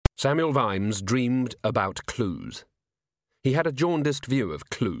Samuel Vimes dreamed about clues. He had a jaundiced view of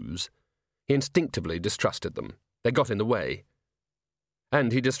clues. He instinctively distrusted them. They got in the way.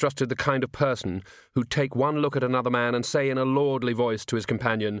 And he distrusted the kind of person who'd take one look at another man and say in a lordly voice to his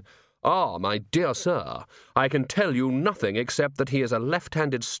companion, "Ah, my dear sir, I can tell you nothing except that he is a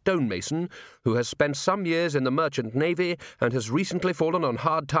left-handed stonemason who has spent some years in the merchant navy and has recently fallen on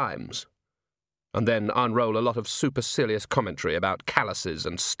hard times," and then unroll a lot of supercilious commentary about calluses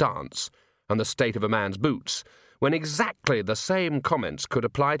and stance and the state of a man's boots, when exactly the same comments could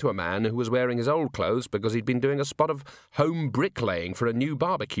apply to a man who was wearing his old clothes because he'd been doing a spot of home bricklaying for a new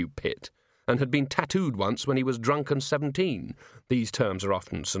barbecue pit, and had been tattooed once when he was drunk and 17, these terms are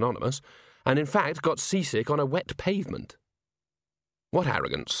often synonymous, and in fact got seasick on a wet pavement. What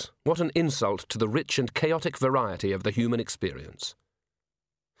arrogance, what an insult to the rich and chaotic variety of the human experience.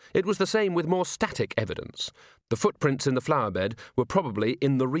 It was the same with more static evidence. The footprints in the flower bed were probably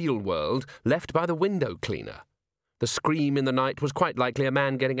in the real world, left by the window cleaner. The scream in the night was quite likely a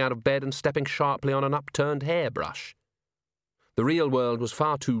man getting out of bed and stepping sharply on an upturned hairbrush. The real world was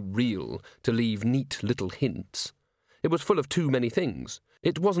far too real to leave neat little hints. It was full of too many things.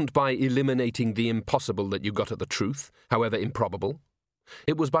 It wasn't by eliminating the impossible that you got at the truth, however improbable.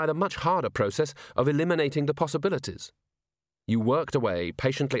 It was by the much harder process of eliminating the possibilities. You worked away,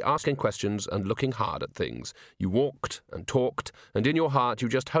 patiently asking questions and looking hard at things. You walked and talked, and in your heart you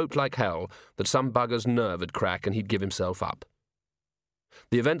just hoped like hell that some bugger's nerve would crack and he'd give himself up.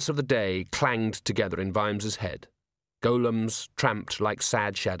 The events of the day clanged together in Vimes's head. Golems tramped like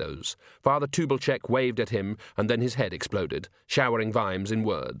sad shadows. Father Tubelcheck waved at him, and then his head exploded, showering Vimes in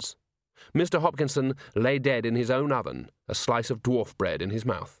words. Mr. Hopkinson lay dead in his own oven, a slice of dwarf bread in his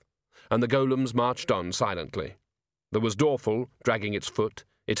mouth, and the golems marched on silently. There was Dorful, dragging its foot,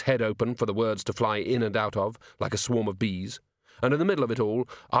 its head open for the words to fly in and out of, like a swarm of bees, and in the middle of it all,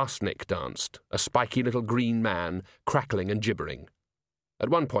 Arsenic danced, a spiky little green man, crackling and gibbering. At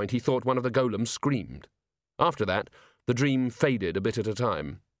one point he thought one of the golems screamed. After that, the dream faded a bit at a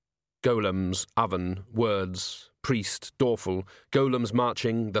time. Golems, oven, words, priest, Dorful, golems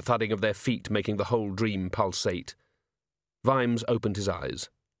marching, the thudding of their feet making the whole dream pulsate. Vimes opened his eyes.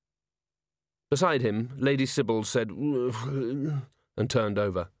 Beside him, Lady Sybil said, and turned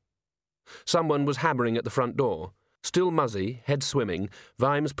over. Someone was hammering at the front door. Still muzzy, head swimming,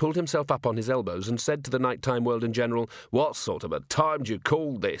 Vimes pulled himself up on his elbows and said to the nighttime world in general, "What sort of a time do you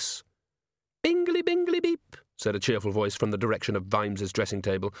call this?" "Bingly, bingly, beep," said a cheerful voice from the direction of Vimes's dressing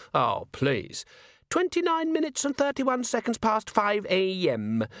table. "Oh, please. 29 minutes and 31 seconds past 5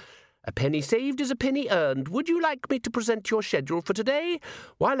 a.m. A penny saved is a penny earned. Would you like me to present your schedule for today?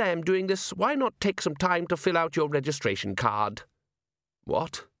 While I am doing this, why not take some time to fill out your registration card?"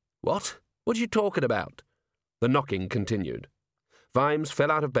 What? What are you talking about?" The knocking continued. Vimes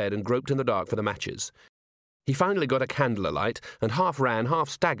fell out of bed and groped in the dark for the matches. He finally got a candle alight and half ran, half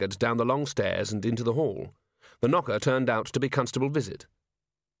staggered down the long stairs and into the hall. The knocker turned out to be Constable Visit.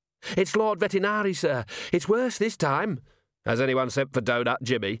 "It's Lord Vetinari, sir. It's worse this time." "Has anyone sent for Donut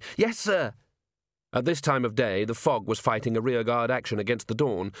Jimmy?" "Yes, sir." At this time of day, the fog was fighting a rearguard action against the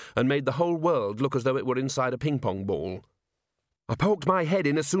dawn and made the whole world look as though it were inside a ping-pong ball. "I poked my head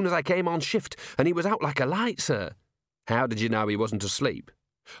in as soon as I came on shift, and he was out like a light, sir." "How did you know he wasn't asleep?"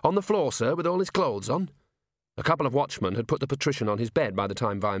 "On the floor, sir, with all his clothes on." A couple of watchmen had put the patrician on his bed by the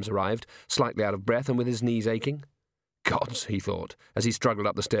time Vimes arrived, slightly out of breath and with his knees aching. "Gods," he thought, as he struggled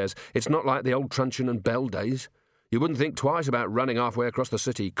up the stairs, "it's not like the old truncheon and bell days. You wouldn't think twice about running halfway across the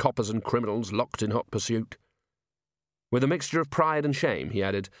city, coppers and criminals locked in hot pursuit." With a mixture of pride and shame, he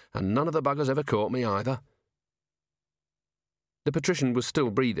added, "And none of the buggers ever caught me either." The patrician was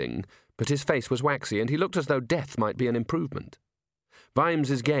still breathing, but his face was waxy, and he looked as though death might be an improvement.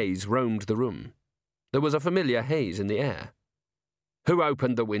 Vimes's gaze roamed the room. There was a familiar haze in the air. "Who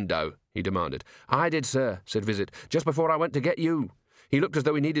opened the window?" he demanded. "I did, sir," said Visit, "just before I went to get you. He looked as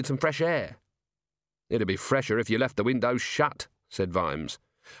though he needed some fresh air." "It'd be fresher if you left the window shut," said Vimes.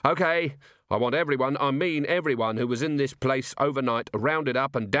 "OK, I want everyone, I mean everyone, who was in this place overnight rounded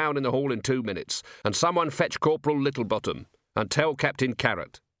up and down in the hall in 2 minutes, and someone fetch Corporal Littlebottom, and tell Captain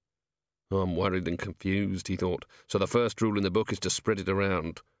Carrot." "I'm worried and confused," he thought, "so the first rule in the book is to spread it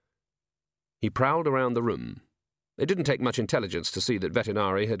around." He prowled around the room. It didn't take much intelligence to see that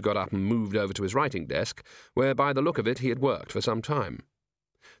Vetinari had got up and moved over to his writing desk, where by the look of it he had worked for some time.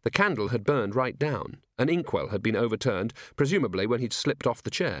 The candle had burned right down. An inkwell had been overturned, presumably when he'd slipped off the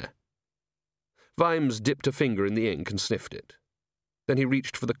chair. Vimes dipped a finger in the ink and sniffed it. Then he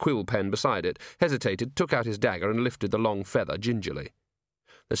reached for the quill pen beside it, hesitated, took out his dagger and lifted the long feather gingerly.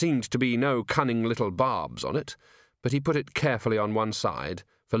 There seemed to be no cunning little barbs on it, but he put it carefully on one side,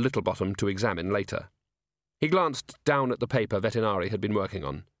 for Littlebottom to examine later. He glanced down at the paper Vetinari had been working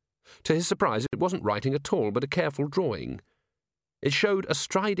on. To his surprise, it wasn't writing at all, but a careful drawing. It showed a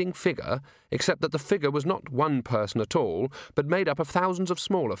striding figure, except that the figure was not one person at all, but made up of thousands of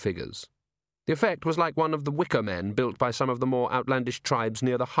smaller figures. The effect was like one of the wicker men built by some of the more outlandish tribes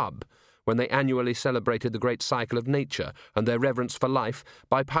near the hub, when they annually celebrated the great cycle of nature and their reverence for life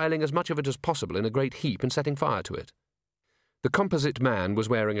by piling as much of it as possible in a great heap and setting fire to it. The composite man was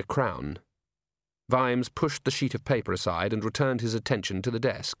wearing a crown. Vimes pushed the sheet of paper aside and returned his attention to the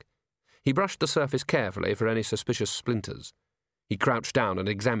desk. He brushed the surface carefully for any suspicious splinters. He crouched down and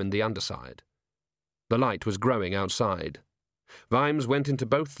examined the underside. The light was growing outside. Vimes went into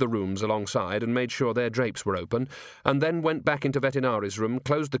both the rooms alongside and made sure their drapes were open, and then went back into Vetinari's room,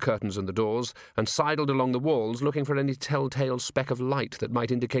 closed the curtains and the doors, and sidled along the walls looking for any telltale speck of light that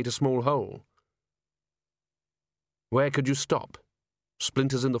might indicate a small hole. Where could you stop?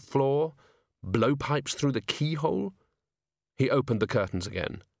 Splinters in the floor? Blowpipes through the keyhole? He opened the curtains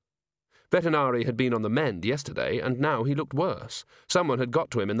again. Vetinari had been on the mend yesterday, and now he looked worse. Someone had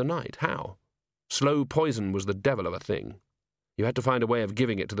got to him in the night. How? Slow poison was the devil of a thing. You had to find a way of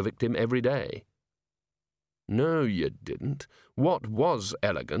giving it to the victim every day. No, you didn't. What was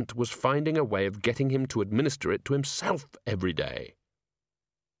elegant was finding a way of getting him to administer it to himself every day.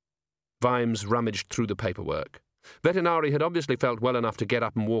 Vimes rummaged through the paperwork. Vetinari had obviously felt well enough to get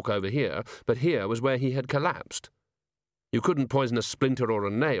up and walk over here, but here was where he had collapsed. You couldn't poison a splinter or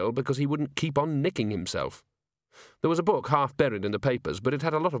a nail because he wouldn't keep on nicking himself. There was a book half buried in the papers, but it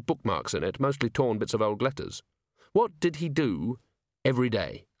had a lot of bookmarks in it, mostly torn bits of old letters. What did he do every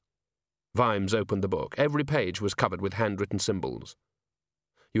day? Vimes opened the book. Every page was covered with handwritten symbols.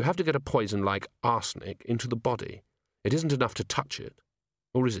 You have to get a poison like arsenic into the body. It isn't enough to touch it.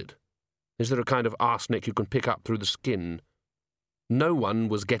 Or is it? Is there a kind of arsenic you can pick up through the skin? No one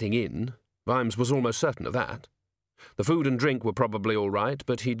was getting in. Vimes was almost certain of that. The food and drink were probably all right,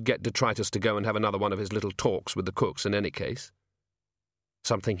 but he'd get detritus to go and have another one of his little talks with the cooks in any case.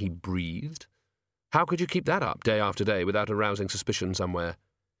 Something he breathed? How could you keep that up day after day without arousing suspicion somewhere?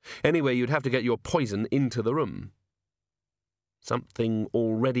 Anyway, you'd have to get your poison into the room. Something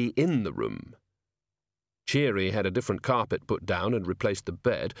already in the room. Cheery had a different carpet put down and replaced the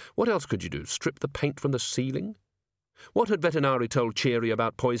bed. What else could you do? Strip the paint from the ceiling? What had Vetinari told Cheery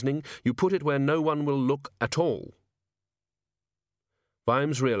about poisoning? You put it where no one will look at all.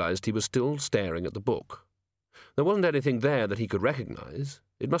 Vimes realized he was still staring at the book. There wasn't anything there that he could recognize.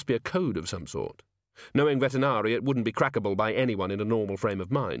 It must be a code of some sort. Knowing Vetinari, it wouldn't be crackable by anyone in a normal frame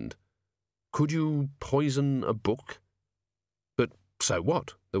of mind. Could you poison a book? But so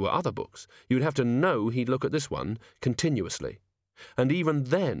what? There were other books. You'd have to know he'd look at this one continuously. And even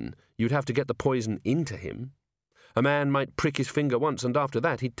then, you'd have to get the poison into him. A man might prick his finger once, and after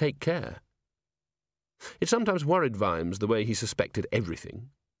that he'd take care. It sometimes worried Vimes the way he suspected everything.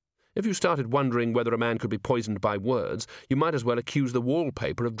 If you started wondering whether a man could be poisoned by words, you might as well accuse the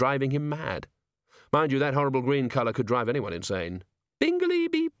wallpaper of driving him mad. Mind you, that horrible green colour could drive anyone insane.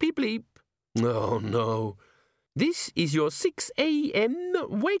 Bingly beep beep bleep. Oh, no. This is your 6 a.m.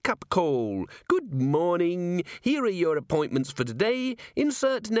 wake-up call. Good morning. Here are your appointments for today.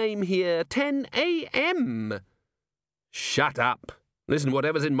 Insert name here, 10 a.m. Shut up. Listen,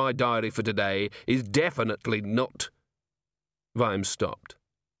 whatever's in my diary for today is definitely not... Vimes stopped.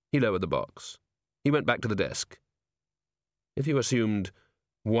 He lowered the box. He went back to the desk. If you assumed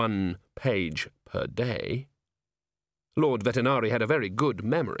 1 page per day... Lord Vetinari had a very good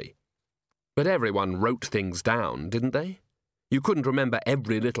memory. But everyone wrote things down, didn't they? You couldn't remember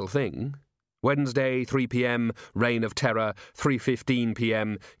every little thing. Wednesday, 3 p.m., Reign of Terror, 3:15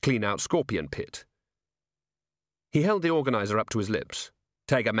 p.m., clean out Scorpion Pit. He held the organizer up to his lips.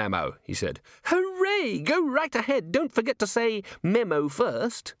 Take a memo, he said. Hooray! Go right ahead. Don't forget to say memo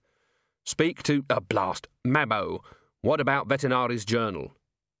first. Speak to... blast. Memo. What about Vetinari's journal?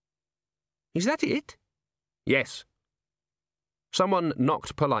 Is that it? Yes. Someone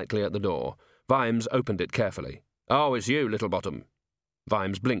knocked politely at the door. Vimes opened it carefully. Oh, it's you, Littlebottom.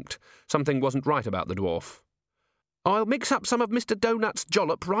 Vimes blinked. Something wasn't right about the dwarf. I'll mix up some of Mr. Donut's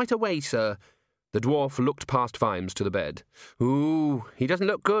jollop right away, sir. The dwarf looked past Vimes to the bed. Ooh, he doesn't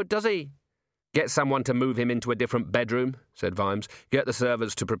look good, does he? Get someone to move him into a different bedroom, said Vimes. Get the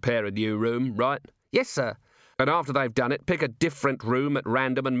servants to prepare a new room, right? Yes, sir. And after they've done it, pick a different room at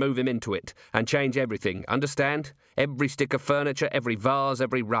random and move him into it. And change everything, understand? Every stick of furniture, every vase,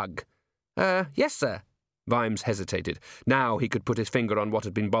 every rug. Yes, sir. Vimes hesitated. Now he could put his finger on what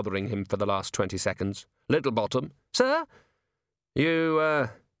had been bothering him for the last 20 seconds. Littlebottom. Sir?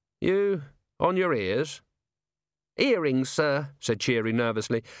 You, on your ears? Earrings, sir, said Cheery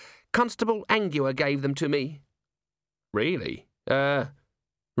nervously. Constable Angua gave them to me. Really?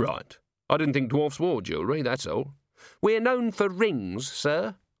 Right. I didn't think dwarfs wore jewellery, that's all. We're known for rings,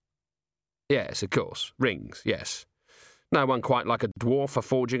 sir. Yes, of course. Rings, yes. No one quite like a dwarf for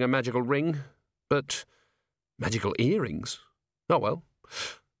forging a magical ring. But magical earrings? Oh well.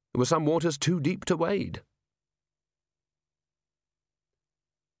 There were some waters too deep to wade.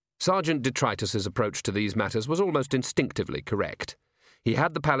 Sergeant Detritus's approach to these matters was almost instinctively correct. He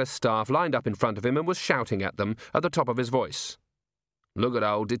had the palace staff lined up in front of him and was shouting at them at the top of his voice. Look at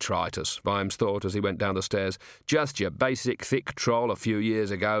old Detritus, Vimes thought as he went down the stairs. Just your basic thick troll a few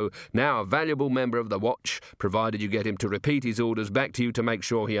years ago, now a valuable member of the watch, provided you get him to repeat his orders back to you to make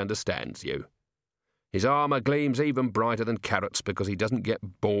sure he understands you. His armour gleams even brighter than carrots because he doesn't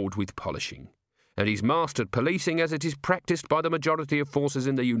get bored with polishing. And he's mastered policing as it is practised by the majority of forces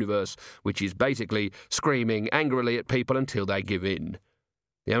in the universe, which is basically screaming angrily at people until they give in.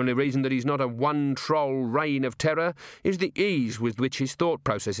 The only reason that he's not a one-troll reign of terror is the ease with which his thought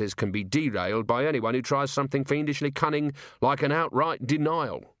processes can be derailed by anyone who tries something fiendishly cunning like an outright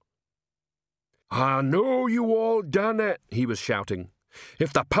denial. "I know you all done it," he was shouting.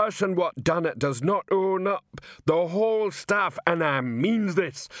 "If the person what done it does not own up, the whole staff, and I means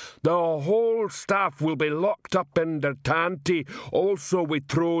this, the whole staff will be locked up in the tanty, also we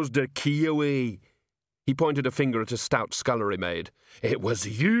throws the key away." He pointed a finger at a stout scullery maid. "It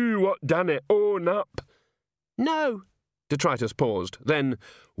was you what done it, own up." "No." Detritus paused. Then,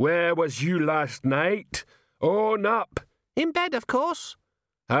 "Where was you last night? Own up." "In bed, of course."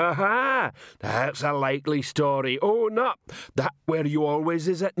 "Aha! That's a likely story. Own up. That where you always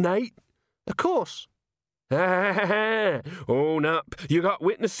is at night?" "Of course." "Ha! Own up. You got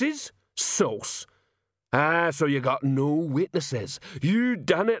witnesses?" "Sauce." "Ah, so you got no witnesses. You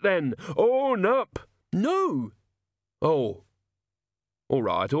done it then. Own up." "No." "Oh. All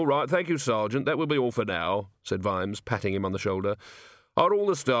right, thank you, Sergeant. That will be all for now," said Vimes, patting him on the shoulder. "Are all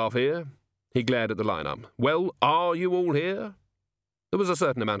the staff here?" He glared at the line-up. "Well, are you all here?" There was a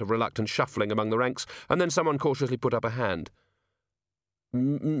certain amount of reluctant shuffling among the ranks, and then someone cautiously put up a hand.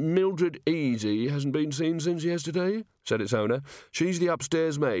 "Mildred Easy hasn't been seen since yesterday," said its owner. "She's the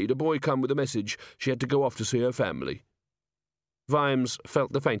upstairs maid. A boy come with a message. She had to go off to see her family." Vimes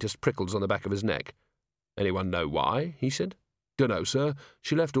felt the faintest prickles on the back of his neck. "Anyone know why?" he said. "Dunno, sir.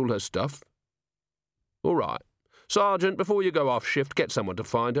 She left all her stuff." "All right. Sergeant, before you go off shift, get someone to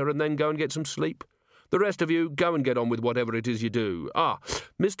find her and then go and get some sleep. The rest of you, go and get on with whatever it is you do.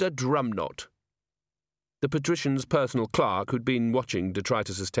 Mr. Drumknot." The patrician's personal clerk, who'd been watching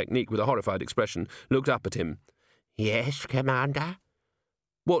Detritus's technique with a horrified expression, looked up at him. "Yes, Commander."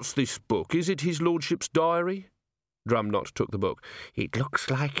 "What's this book? Is it his lordship's diary?" Drumknot took the book. "It looks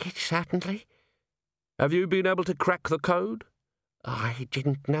like it, certainly." "Have you been able to crack the code?" "I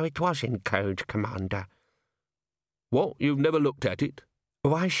didn't know it was in code, Commander." "What? You've never looked at it?"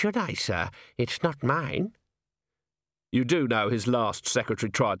 "Why should I, sir? It's not mine." "You do know his last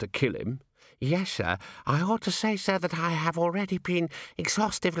secretary tried to kill him?" "Yes, sir. I ought to say, sir, that I have already been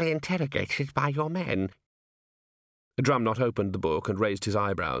exhaustively interrogated by your men." Drumknot opened the book and raised his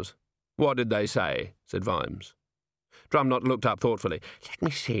eyebrows. "What did they say?" said Vimes. Drumknot looked up thoughtfully. "Let me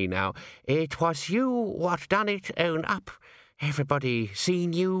see now. It was you what done it, own up. Everybody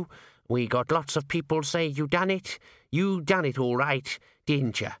seen you. We got lots of people say you done it. You done it all right,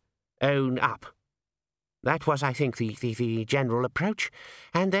 didn't you? Own up." That was, I think, the general approach.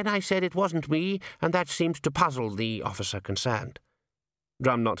 And then I said it wasn't me, and that seems to puzzle the officer concerned.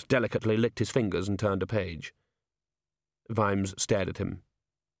 Drumknot delicately licked his fingers and turned a page. Vimes stared at him.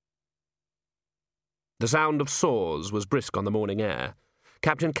 The sound of saws was brisk on the morning air.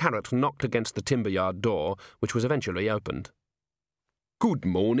 Captain Carrot knocked against the timber yard door, which was eventually opened. "Good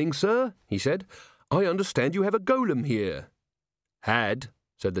morning, sir," he said. "I understand you have a golem here." "Had,"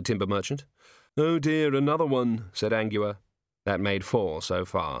 said the timber merchant. "Oh dear, another one," said Angua. That made 4 so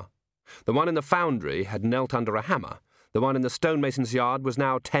far. The one in the foundry had knelt under a hammer. The one in the stonemason's yard was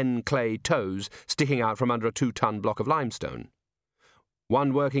now 10 clay toes sticking out from under a 2-ton block of limestone.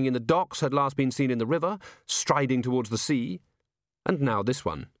 One working in the docks had last been seen in the river, striding towards the sea, and now this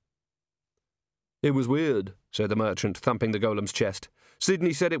one. "It was weird," said the merchant, thumping the golem's chest.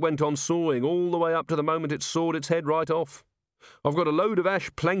 "Sidney said it went on sawing all the way up to the moment it sawed its head right off. I've got a load of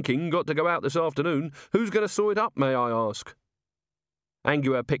ash planking, got to go out this afternoon. Who's going to saw it up, may I ask?"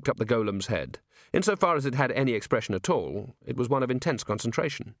 Angua picked up the golem's head. Insofar as it had any expression at all, it was one of intense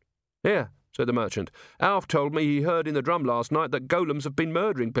concentration. "Here," said the merchant. "Alf told me he heard in the drum last night that golems have been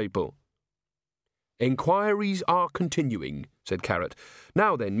murdering people." "Enquiries are continuing," said Carrot.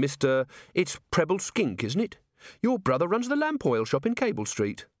 "Now then, Mr. It's Preble Skink, isn't it? Your brother runs the lamp oil shop in Cable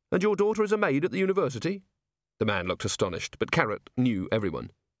Street, and your daughter is a maid at the university? The man looked astonished, but Carrot knew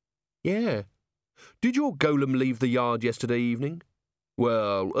everyone. Yeah. Did your golem leave the yard yesterday evening?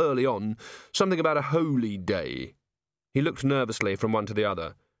 Well, early on. Something about a holy day. He looked nervously from one to the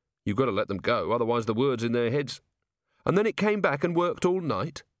other. You've got to let them go, otherwise the word's in their heads. And then it came back and worked all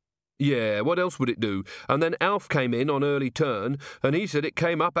night? Yeah, what else would it do? And then Alf came in on early turn, and he said it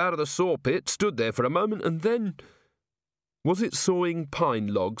came up out of the saw pit, stood there for a moment, and then... Was it sawing pine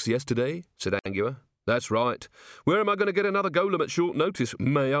logs yesterday? Said Angua. That's right. Where am I going to get another golem at short notice,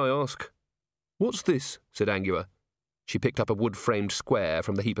 may I ask? What's this? Said Angua. She picked up a wood-framed square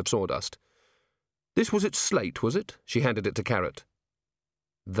from the heap of sawdust. This was its slate, was it? She handed it to Carrot.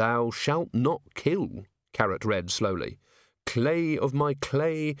 Thou shalt not kill, Carrot read slowly. Clay of my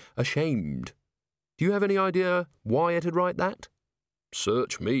clay, ashamed. Do you have any idea why it'd write that?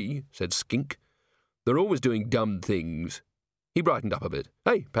 Search me, said Skink. They're always doing dumb things. He brightened up a bit.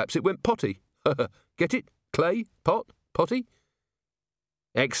 Hey, perhaps it went potty. Get it? Clay? Pot? Potty?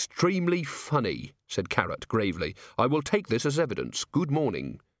 Extremely funny, said Carrot gravely. I will take this as evidence. Good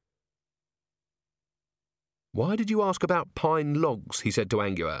morning. Why did you ask about pine logs? He said to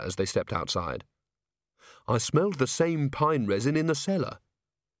Angua as they stepped outside. I smelled the same pine resin in the cellar.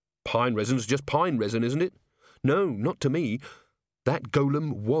 Pine resin's just pine resin, isn't it? No, not to me. That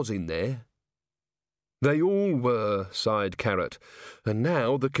golem was in there. They all were, sighed Carrot, and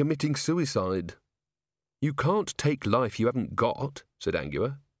now they're committing suicide. You can't take life you haven't got, said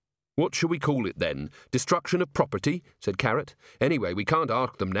Angua. What shall we call it then? Destruction of property, said Carrot. Anyway, we can't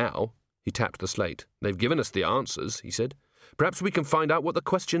ask them now. He tapped the slate. They've given us the answers, he said. Perhaps we can find out what the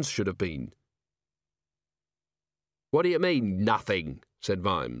questions should have been. What do you mean, nothing? Said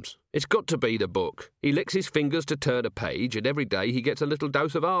Vimes. It's got to be the book. He licks his fingers to turn a page, and every day he gets a little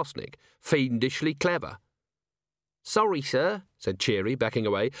dose of arsenic. Fiendishly clever. Sorry, sir, said Cheery, backing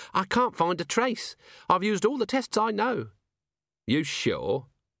away. I can't find a trace. I've used all the tests I know. You sure?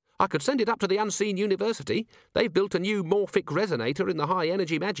 I could send it up to the Unseen University. They've built a new morphic resonator in the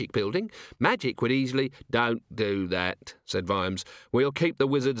high-energy magic building. Magic would easily... Don't do that, said Vimes. We'll keep the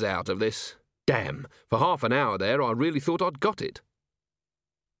wizards out of this. Damn, for half an hour there I really thought I'd got it.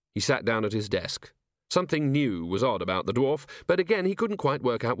 He sat down at his desk. Something new was odd about the dwarf, but again he couldn't quite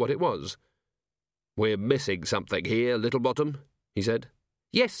work out what it was. We're missing something here, Littlebottom, he said.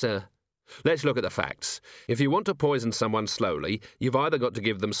 Yes, sir. Let's look at the facts. If you want to poison someone slowly, you've either got to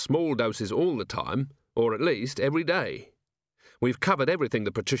give them small doses all the time, or at least every day. We've covered everything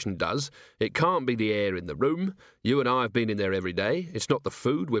the patrician does. It can't be the air in the room. You and I have been in there every day. It's not the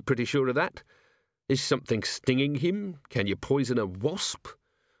food, we're pretty sure of that. Is something stinging him? Can you poison a wasp?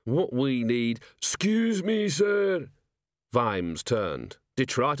 What we need... Excuse me, sir. Vimes turned.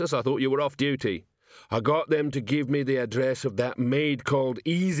 Detritus, I thought you were off duty. I got them to give me the address of that maid called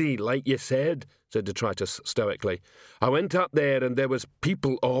Easy, like you said, said Detritus stoically. I went up there and there was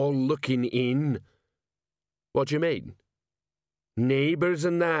people all looking in. What do you mean? Neighbours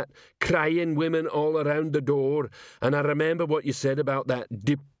and that, crying women all around the door, and I remember what you said about that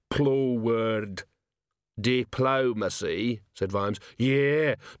diplo word. Diplomacy, said Vimes.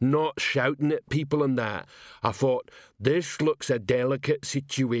 Yeah, not shouting at people and that. I thought, this looks a delicate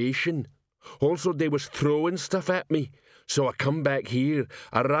situation. Also, they was throwing stuff at me. So I come back here,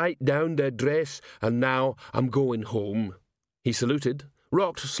 I write down the address, and now I'm going home. He saluted,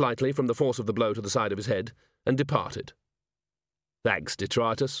 rocked slightly from the force of the blow to the side of his head, and departed. Thanks,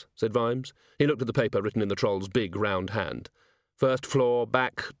 Detritus, said Vimes. He looked at the paper written in the troll's big round hand. First floor,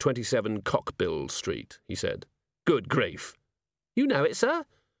 back 27 Cockbill Street, he said. Good grief. You know it, sir?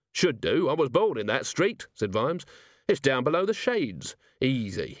 Should do. I was born in that street, said Vimes. It's down below the Shades.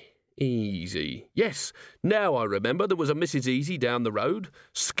 Easy. Easy. Yes, now I remember there was a Mrs. Easy down the road.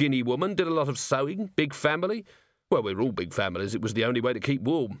 Skinny woman, did a lot of sewing, big family. Well, we were all big families. It was the only way to keep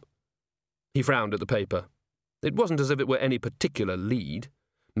warm. He frowned at the paper. It wasn't as if it were any particular lead.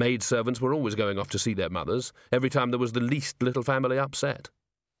 Maidservants were always going off to see their mothers, every time there was the least little family upset.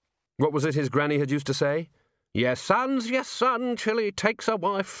 What was it his granny had used to say? Your son's your son till he takes a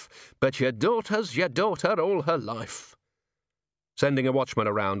wife, but your daughter's your daughter all her life. Sending a watchman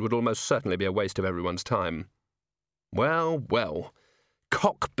around would almost certainly be a waste of everyone's time. Well, well,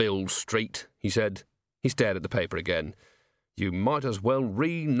 Cockbill Street, he said. He stared at the paper again. You might as well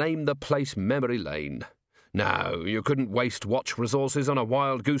rename the place Memory Lane. No, you couldn't waste watch resources on a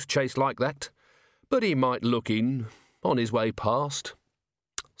wild goose chase like that. But he might look in, on his way past.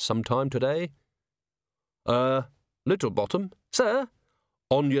 Sometime today. Littlebottom. Sir?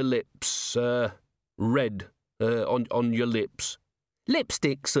 On your lips, red, on your lips.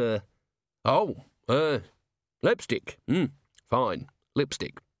 Lipstick, sir. Oh, Lipstick. Fine.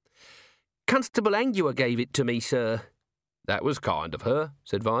 Lipstick. Constable Angua gave it to me, sir. That was kind of her,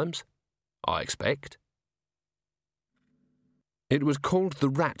 said Vimes. I expect. It was called the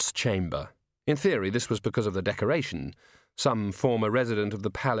Rat's Chamber. In theory, this was because of the decoration. Some former resident of the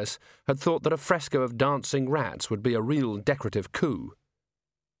palace had thought that a fresco of dancing rats would be a real decorative coup.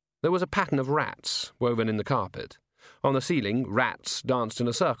 There was a pattern of rats woven in the carpet. On the ceiling, rats danced in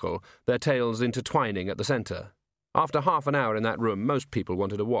a circle, their tails intertwining at the centre. After half an hour in that room, most people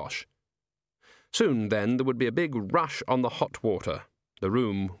wanted a wash. Soon, then, there would be a big rush on the hot water. The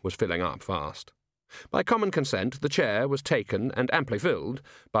room was filling up fast. By common consent, the chair was taken and amply filled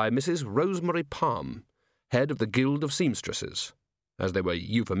by Mrs. Rosemary Palm, head of the Guild of Seamstresses, as they were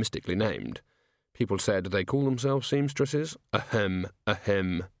euphemistically named. People said they call themselves seamstresses. Ahem,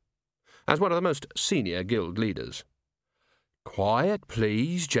 ahem. As one of the most senior guild leaders. Quiet,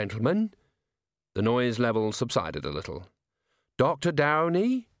 please, gentlemen. The noise level subsided a little. Dr.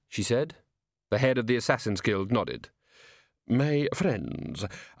 Downey, she said. The head of the Assassins' Guild nodded. My friends,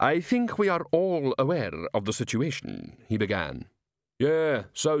 I think we are all aware of the situation, he began. Yeah,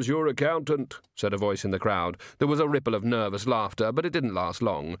 so's your accountant, said a voice in the crowd. There was a ripple of nervous laughter, but it didn't last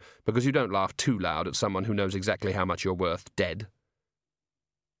long, because you don't laugh too loud at someone who knows exactly how much you're worth dead.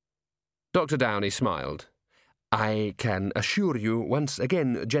 Dr. Downey smiled. I can assure you once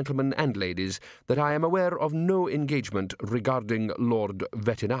again, gentlemen and ladies, that I am aware of no engagement regarding Lord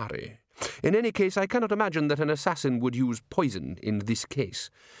Vetinari. In any case, I cannot imagine that an assassin would use poison in this case.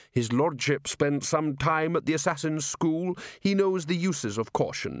 His lordship spent some time at the assassin's school. He knows the uses of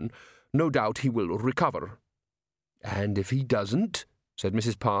caution. No doubt he will recover. And if he doesn't, said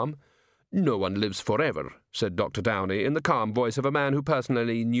Mrs. Palm. No one lives forever, said Dr. Downey, in the calm voice of a man who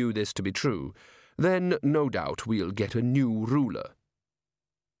personally knew this to be true. Then, no doubt, we'll get a new ruler.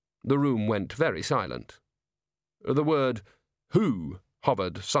 The room went very silent. The word who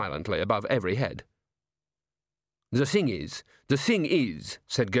hovered silently above every head. The thing is,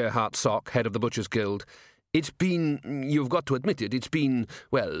 said Gerhardt Sock, head of the Butchers' Guild, you've got to admit it,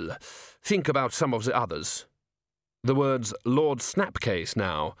 well, think about some of the others. The words Lord Snapcase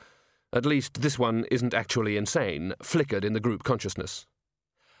now, at least this one isn't actually insane, flickered in the group consciousness.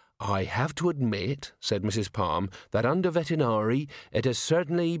 I have to admit, said Mrs. Palm, that under Vetinari it has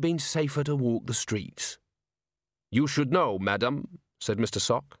certainly been safer to walk the streets. You should know, madam, said Mr.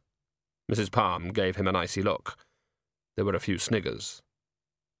 Sock. Mrs. Palm gave him an icy look. There were a few sniggers.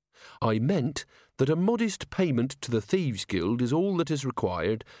 I meant that a modest payment to the Thieves' Guild is all that is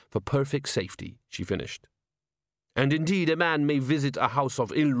required for perfect safety, she finished. And indeed a man may visit a house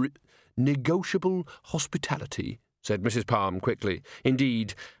of negotiable hospitality, said Mrs. Palm quickly.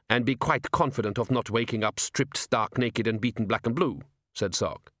 Indeed, and be quite confident of not waking up stripped stark naked and beaten black and blue, said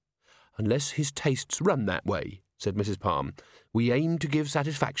Sock. Unless his tastes run that way, said Mrs. Palm. We aim to give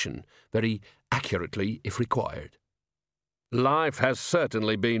satisfaction, very accurately if required. Life has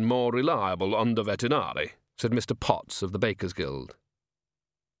certainly been more reliable under Vetinari, said Mr. Potts of the Bakers' Guild.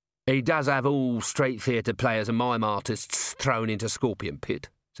 He does have all straight theatre players and mime artists thrown into Scorpion Pit,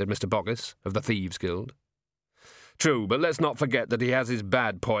 said Mr. Boggis of the Thieves' Guild. True, but let's not forget that he has his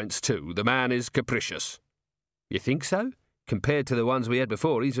bad points too. The man is capricious. You think so? Compared to the ones we had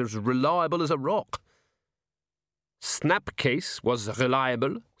before, he's as reliable as a rock. Snapcase was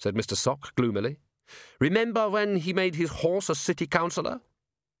reliable, said Mr. Sock gloomily. Remember when he made his horse a city councillor?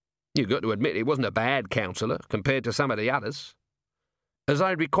 You've got to admit he wasn't a bad councillor compared to some of the others. As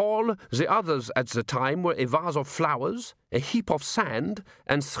I recall, the others at the time were a vase of flowers, a heap of sand,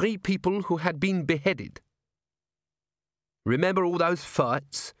 and 3 people who had been beheaded. Remember all those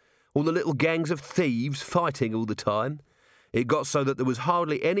fights? All the little gangs of thieves fighting all the time? It got so that there was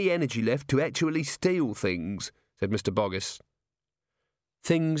hardly any energy left to actually steal things, said Mr. Boggis.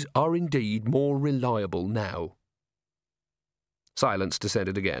 Things are indeed more reliable now. Silence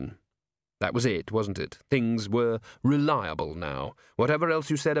descended again. That was it, wasn't it? Things were reliable now. Whatever else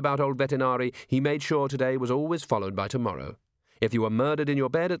you said about old Vetinari, he made sure today was always followed by tomorrow. If you were murdered in your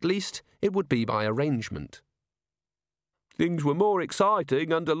bed, at least, it would be by arrangement. Things were more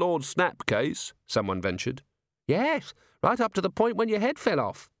exciting under Lord Snapcase, someone ventured. Yes, right up to the point when your head fell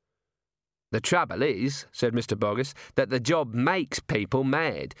off. The trouble is, said Mr. Boggis, that the job makes people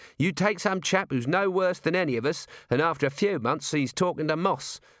mad. You take some chap who's no worse than any of us, and after a few months he's talking to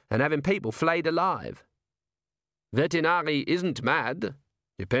moss and having people flayed alive. Vetinari isn't mad.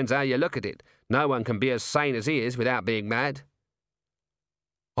 Depends how you look at it. No one can be as sane as he is without being mad.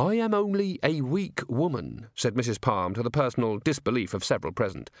 I am only a weak woman, said Mrs. Palm to the personal disbelief of several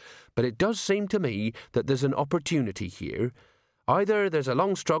present, but it does seem to me that there's an opportunity here. Either there's a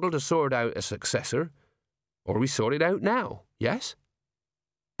long struggle to sort out a successor, Or we sort it out now, yes?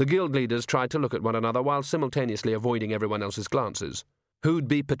 The guild leaders tried to look at one another while simultaneously avoiding everyone else's glances. Who'd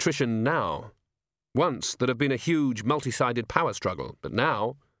be patrician now? Once there'd have been a huge multi-sided power struggle, but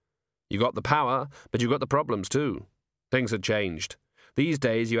now you got the power, but you got the problems too. Things had changed. These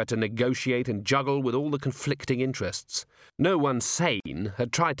days you had to negotiate and juggle with all the conflicting interests. No one sane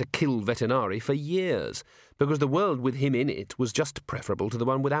had tried to kill Vetinari for years, because the world with him in it was just preferable to the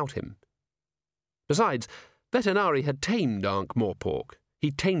one without him. Besides, Vetinari had tamed Ankh-Morpork.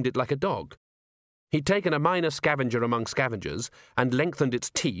 He'd tamed it like a dog. He'd taken a minor scavenger among scavengers and lengthened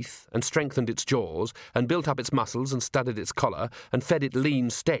its teeth and strengthened its jaws and built up its muscles and studded its collar and fed it lean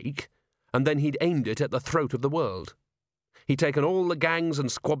steak, and then he'd aimed it at the throat of the world. He'd taken all the gangs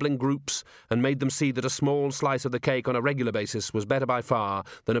and squabbling groups and made them see that a small slice of the cake on a regular basis was better by far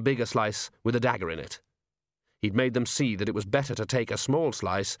than a bigger slice with a dagger in it. He'd made them see that it was better to take a small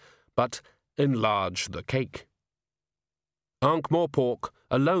slice, but enlarge the cake. Ankh-Morpork,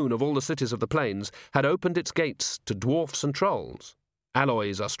 alone of all the cities of the plains, had opened its gates to dwarfs and trolls.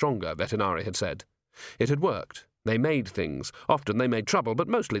 Alloys are stronger, Vetinari had said. It had worked. They made things. Often they made trouble, but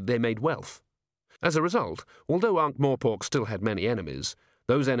mostly they made wealth. As a result, although Ankh-Morpork still had many enemies,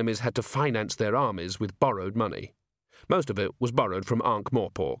 those enemies had to finance their armies with borrowed money. Most of it was borrowed from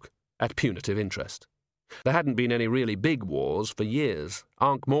Ankh-Morpork, at punitive interest. There hadn't been any really big wars for years.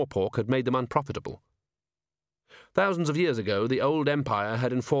 Ankh-Morpork had made them unprofitable. Thousands of years ago, the old empire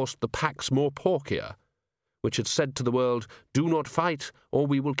had enforced the Pax Morporkia, which had said to the world, "Do not fight, or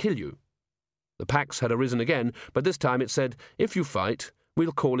we will kill you." The Pax had arisen again, but this time it said, "If you fight,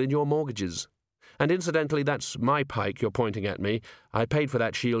 we'll call in your mortgages. And incidentally, that's my pike you're pointing at me. I paid for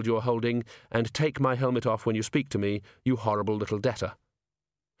that shield you're holding, and take my helmet off when you speak to me, you horrible little debtor."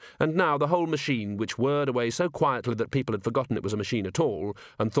 And now the whole machine, which whirred away so quietly that people had forgotten it was a machine at all,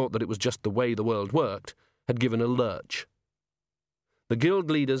 and thought that it was just the way the world worked, had given a lurch. The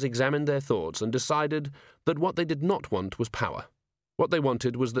guild leaders examined their thoughts and decided that what they did not want was power. What they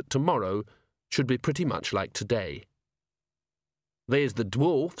wanted was that tomorrow should be pretty much like today. "There's the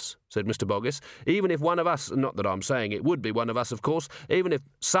dwarfs," said Mr. Boggis. "Even if one of us, not that I'm saying it would be one of us, of course, even if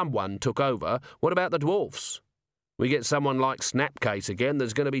someone took over, what about the dwarfs? We get someone like Snapcase again,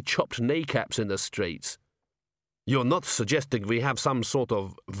 there's going to be chopped kneecaps in the streets." "You're not suggesting we have some sort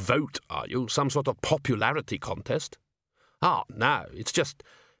of vote, are you? Some sort of popularity contest?" "Oh, no, it's just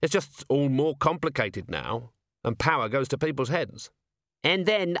all more complicated now, and power goes to people's heads." "And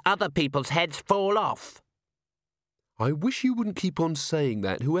then other people's heads fall off." "I wish you wouldn't keep on saying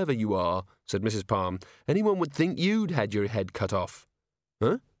that, whoever you are," said Mrs. Palm. "Anyone would think you'd had your head cut off."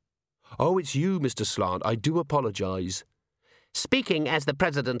 "Huh? Oh, it's you, Mr. Slant. I do apologise." "Speaking as the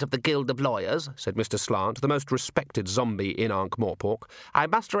president of the Guild of Lawyers," said Mr. Slant, the most respected zombie in Ankh-Morpork, "I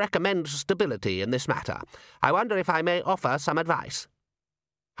must recommend stability in this matter. I wonder if I may offer some advice."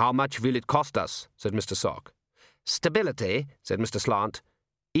 "How much will it cost us?" said Mr. Sock. "Stability," said Mr. Slant,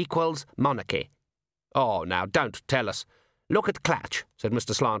 "equals monarchy." "Oh, now, don't tell us." "Look at Clatch," said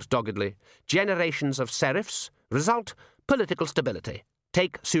Mr. Slant doggedly. "Generations of serifs, result political stability.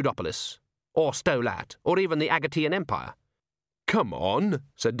 Take Pseudopolis, or Stolat, or even the Agatean Empire." "Come on,"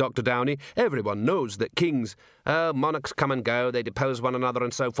 said Dr. Downey. "Everyone knows that kings—" "Oh, monarchs come and go, they depose one another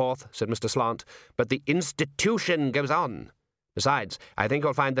and so forth," said Mr. Slant, "but the institution goes on. Besides, I think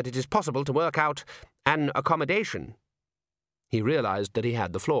you'll find that it is possible to work out an accommodation." He realised that he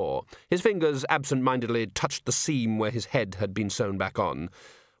had the floor. His fingers absent-mindedly touched the seam where his head had been sewn back on.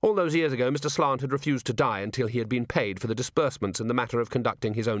 All those years ago, Mr. Slant had refused to die until he had been paid for the disbursements in the matter of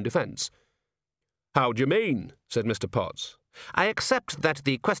conducting his own defence. "How do you mean?" said Mr. Potts. "I accept that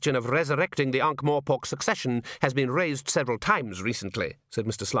the question of resurrecting the Ankh-Morpork succession has been raised several times recently," said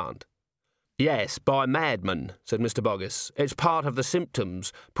Mr. Slant. "Yes, by madmen," said Mr. Boggis. "It's part of the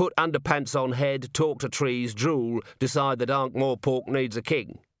symptoms. Put underpants on head, talk to trees, drool, decide that Ankh-Morpork needs a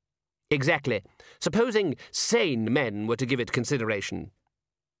king." "Exactly. Supposing sane men were to give it consideration."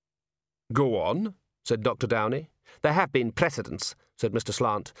 "Go on," said Dr. Downey. "There have been precedents," said Mr.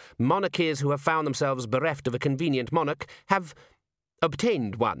 Slant. "Monarchies who have found themselves bereft of a convenient monarch have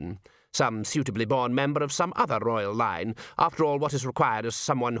obtained one. Some suitably born member of some other royal line. After all, what is required is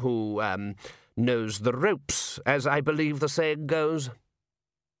someone who, knows the ropes, as I believe the saying goes."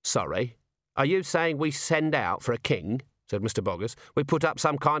 "Sorry? Are you saying we send out for a king?" said Mr. Boggis. "We put up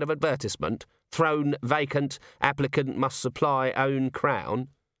some kind of advertisement? Throne vacant, applicant must supply own crown?"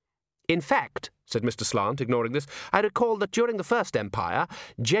 "In fact," said Mr. Slant, ignoring this, "I recall that during the First Empire,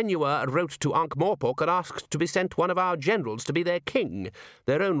 Genua wrote to Ankh-Morpork and asked to be sent one of our generals to be their king,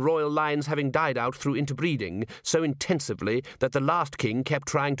 their own royal lines having died out through interbreeding so intensively that the last king kept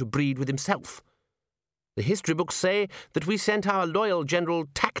trying to breed with himself." The history books say that we sent our loyal General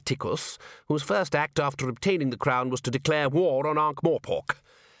Tacticus, whose first act after obtaining the crown was to declare war on Ankh-Morpork.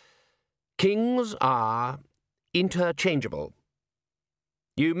 Kings are interchangeable.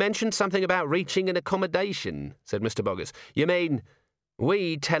 You mentioned something about reaching an accommodation, said Mr. Boggis. You mean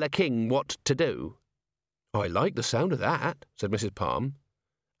we tell a king what to do? I like the sound of that, said Mrs. Palm.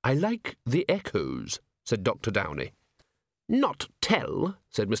 I like the echoes, said Dr. Downey. Not tell,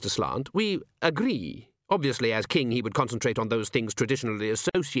 said Mr. Slant. We agree. Obviously, as king, he would concentrate on those things traditionally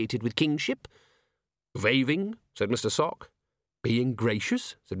associated with kingship. Waving, said Mr. Sock. Being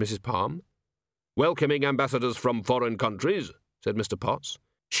gracious, said Mrs. Palm. Welcoming ambassadors from foreign countries, said Mr. Potts.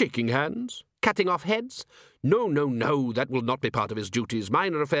 Shaking hands? Cutting off heads? No, that will not be part of his duties.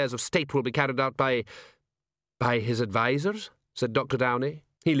 Minor affairs of state will be carried out by his advisers, said Dr. Downey.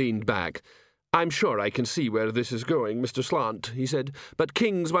 He leaned back. I'm sure I can see where this is going, Mr. Slant, he said, but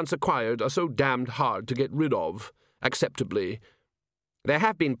kings once acquired are so damned hard to get rid of, acceptably. There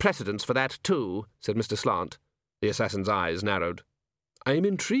have been precedents for that, too, said Mr. Slant. The assassin's eyes narrowed. I am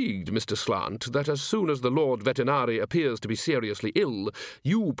intrigued, Mr. Slant, that as soon as the Lord Vetinari appears to be seriously ill,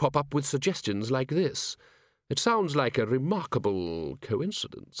 you pop up with suggestions like this. It sounds like a remarkable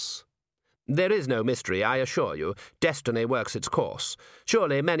coincidence. There is no mystery, I assure you. Destiny works its course.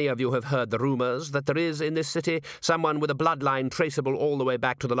 Surely many of you have heard the rumours that there is in this city someone with a bloodline traceable all the way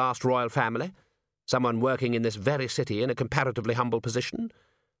back to the last royal family, someone working in this very city in a comparatively humble position.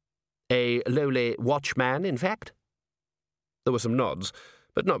 A lowly watchman, in fact. There were some nods,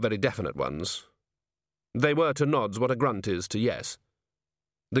 but not very definite ones. They were to nods what a grunt is to yes.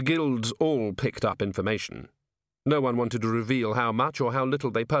 The guilds all picked up information. No one wanted to reveal how much or how little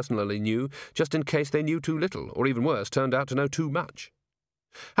they personally knew, just in case they knew too little, or even worse, turned out to know too much.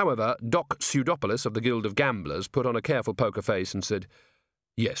 However, Doc Pseudopoulos of the Guild of Gamblers put on a careful poker face and said,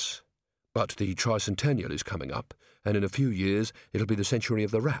 Yes, but the tricentennial is coming up, and in a few years it'll be the century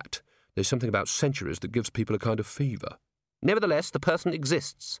of the rat. There's something about centuries that gives people a kind of fever. Nevertheless, the person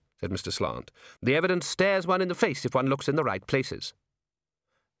exists, said Mr. Slant. The evidence stares one in the face if one looks in the right places.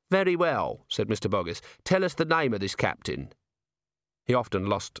 Very well, said Mr. Boggis. Tell us the name of this captain. He often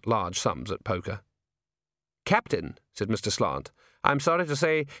lost large sums at poker. Captain, said Mr. Slant. I'm sorry to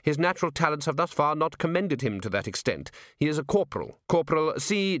say his natural talents have thus far not commended him to that extent. He is a corporal, Corporal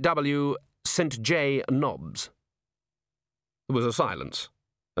C.W. St. J. Nobbs. There was a silence,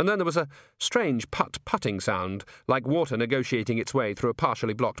 and then there was a strange putting sound, like water negotiating its way through a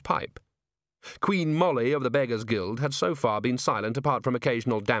partially blocked pipe. Queen Molly of the Beggars' Guild had so far been silent apart from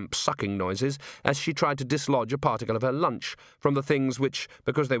occasional damp sucking noises as she tried to dislodge a particle of her lunch from the things which,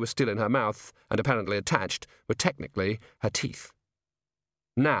 because they were still in her mouth and apparently attached, were technically her teeth.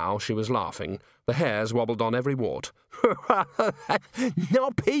 Now she was laughing. The hairs wobbled on every wart.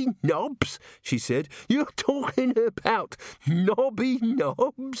 Nobby Nobbs, she said. You're talking about Nobby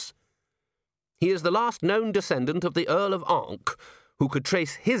Nobbs? He is the last known descendant of the Earl of Ankh, who could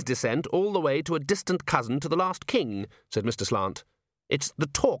trace his descent all the way to a distant cousin to the last king, said Mr. Slant. It's the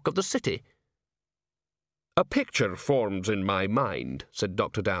talk of the city. A picture forms in my mind, said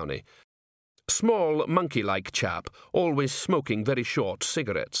Dr. Downey. Small, monkey-like chap, always smoking very short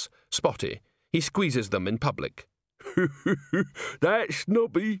cigarettes. Spotty. He squeezes them in public. That's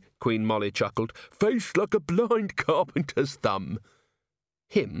Nobby, Queen Molly chuckled. Face like a blind carpenter's thumb.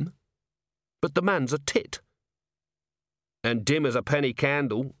 Him? But the man's a tit. And dim as a penny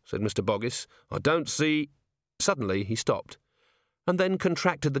candle, said Mr. Boggis. I don't see... Suddenly he stopped, and then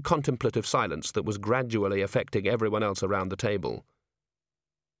contracted the contemplative silence that was gradually affecting everyone else around the table.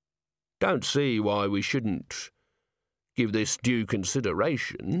 Don't see why we shouldn't give this due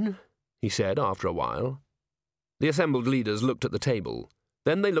consideration, he said after a while. The assembled leaders looked at the table,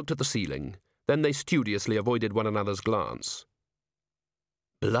 then they looked at the ceiling, then they studiously avoided one another's glance.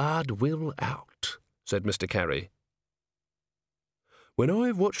 Blood will out, said Mr. Carey. When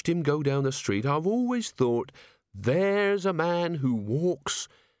I've watched him go down the street, I've always thought, there's a man who walks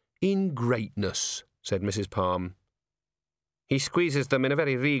in greatness, said Mrs. Palm. He squeezes them in a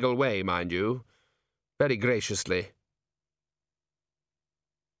very regal way, mind you, very graciously.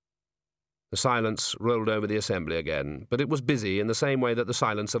 The silence rolled over the assembly again, but it was busy in the same way that the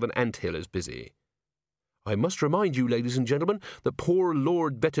silence of an ant-hill is busy. I must remind you, ladies and gentlemen, that poor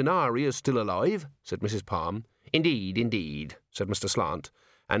Lord Vetinari is still alive, said Mrs. Palm. Indeed, said Mr. Slant,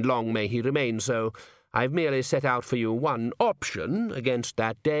 and long may he remain so. I've merely set out for you one option against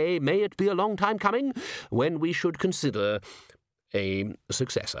that day, may it be a long time coming, when we should consider a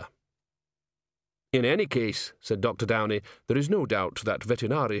successor. In any case, said Dr. Downey, there is no doubt that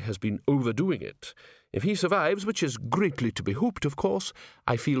Vetinari has been overdoing it. If he survives, which is greatly to be hoped, of course,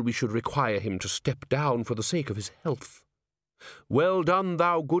 I feel we should require him to step down for the sake of his health. Well done,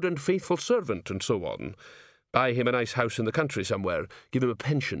 thou good and faithful servant, and so on. Buy him a nice house in the country somewhere, give him a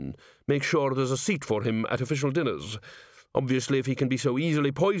pension, make sure there's a seat for him at official dinners. Obviously, if he can be so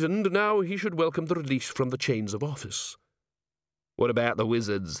easily poisoned now, he should welcome the release from the chains of office. What about the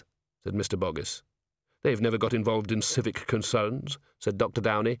wizards? Said Mr. Boggis. They've never got involved in civic concerns, said Dr.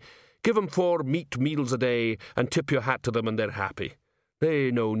 Downey. Give 'em 4 meat meals a day and tip your hat to them and they're happy.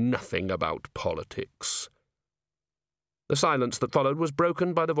 They know nothing about politics. The silence that followed was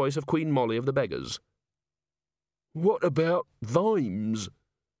broken by the voice of Queen Molly of the Beggars. What about Vimes?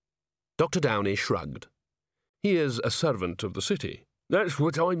 Dr. Downey shrugged. He is a servant of the city. That's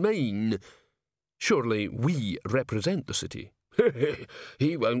what I mean. Surely we represent the city.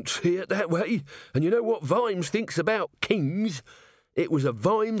 He won't see it that way. And you know what Vimes thinks about kings? It was a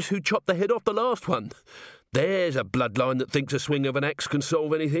Vimes who chopped the head off the last one. There's a bloodline that thinks a swing of an axe can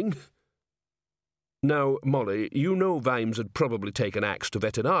solve anything. Now, Molly, you know Vimes would probably take an axe to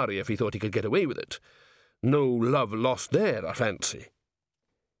veterinary if he thought he could get away with it. No love lost there, I fancy.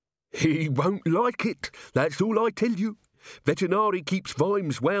 He won't like it, that's all I tell you. Veterinary keeps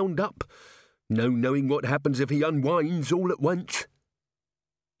Vimes wound up. No knowing what happens if he unwinds all at once.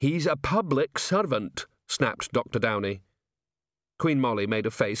 He's a public servant, snapped Dr. Downey. Queen Molly made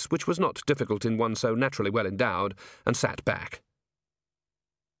a face which was not difficult in one so naturally well endowed, and sat back.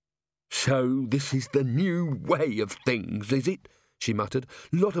 So this is the new way of things, is it? She muttered.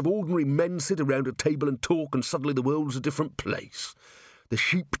 Lot of ordinary men sit around a table and talk, and suddenly the world's a different place. The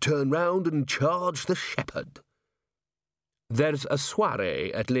sheep turn round and charge the shepherd. There's a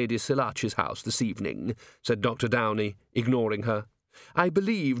soirée at Lady Silach's house this evening, said Dr. Downey, ignoring her. I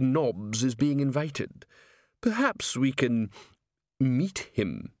believe Nobbs is being invited. Perhaps we can meet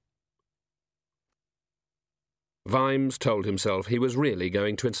him. Vimes told himself he was really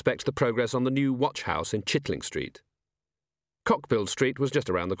going to inspect the progress on the new watch house in Chitling Street. Cockbill Street was just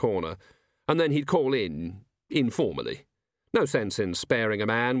around the corner, and then he'd call in, informally. No sense in sparing a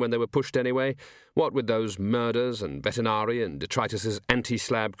man when they were pushed anyway, what with those murders and veterinary and detritus's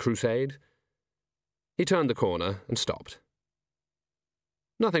anti-slab crusade. He turned the corner and stopped.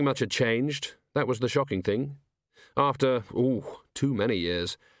 Nothing much had changed, that was the shocking thing. After, too many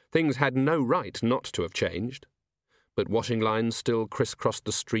years, things had no right not to have changed. But washing lines still crisscrossed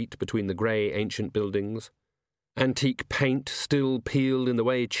the street between the grey ancient buildings. Antique paint still peeled in the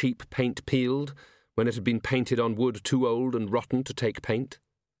way cheap paint peeled, when it had been painted on wood too old and rotten to take paint.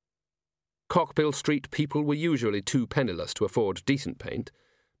 Cockbill Street people were usually too penniless to afford decent paint,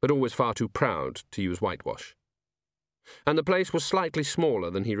 but always far too proud to use whitewash. And the place was slightly smaller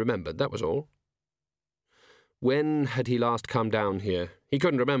than he remembered, that was all. When had he last come down here? He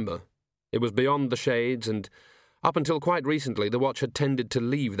couldn't remember. It was beyond the shades, and up until quite recently the watch had tended to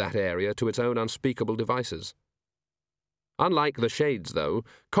leave that area to its own unspeakable devices. Unlike the shades, though,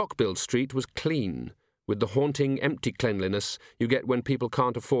 Cockbill Street was clean, with the haunting empty cleanliness you get when people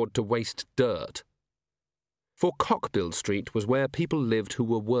can't afford to waste dirt. For Cockbill Street was where people lived who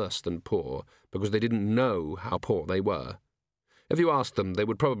were worse than poor, because they didn't know how poor they were. If you asked them, they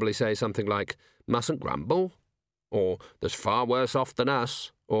would probably say something like, mustn't grumble, or there's far worse off than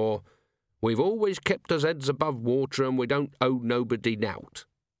us, or we've always kept us heads above water and we don't owe nobody nowt.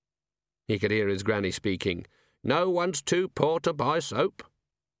 He could hear his granny speaking, no one's too poor to buy soap.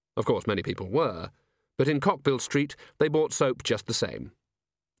 Of course, many people were, but in Cockbill Street they bought soap just the same.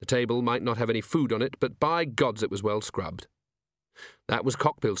 The table might not have any food on it, but by gods it was well scrubbed. That was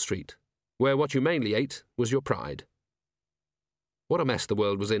Cockbill Street, where what you mainly ate was your pride. What a mess the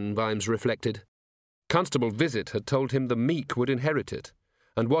world was in, Vimes reflected. Constable Visit had told him the meek would inherit it,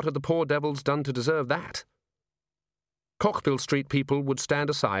 and what had the poor devils done to deserve that? Cockbill Street people would stand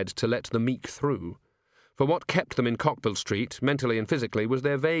aside to let the meek through, for what kept them in Cockbill Street, mentally and physically, was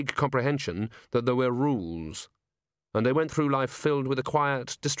their vague comprehension that there were rules, and they went through life filled with a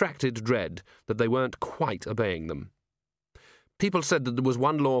quiet, distracted dread that they weren't quite obeying them. People said that there was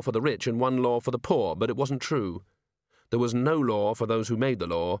one law for the rich and one law for the poor, but it wasn't true. There was no law for those who made the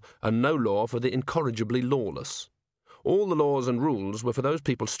law, and no law for the incorrigibly lawless. All the laws and rules were for those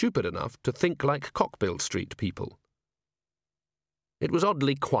people stupid enough to think like Cockbill Street people. It was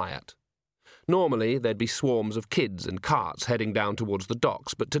oddly quiet. Normally there'd be swarms of kids and carts heading down towards the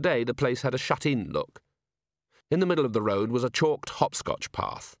docks, but today the place had a shut-in look. In the middle of the road was a chalked hopscotch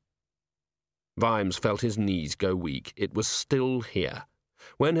path. Vimes felt his knees go weak. It was still here.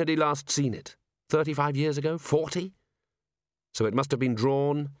 When had he last seen it? 35 years ago? 40? So it must have been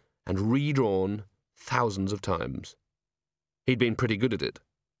drawn and redrawn thousands of times. He'd been pretty good at it.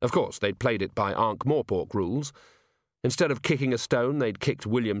 Of course, they'd played it by Ankh-Morpork rules. Instead of kicking a stone, they'd kicked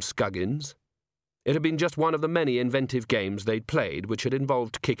William Scuggins. It had been just one of the many inventive games they'd played which had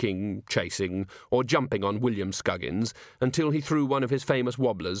involved kicking, chasing, or jumping on William Scuggins until he threw one of his famous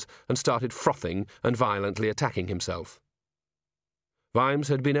wobblers and started frothing and violently attacking himself. Vimes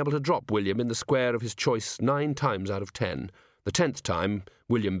had been able to drop William in the square of his choice 9 times out of 10. The 10th time,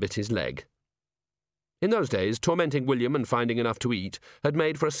 William bit his leg. In those days, tormenting William and finding enough to eat had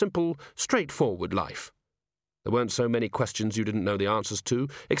made for a simple, straightforward life. There weren't so many questions you didn't know the answers to,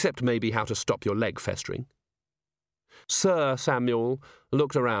 except maybe how to stop your leg festering. Sir Samuel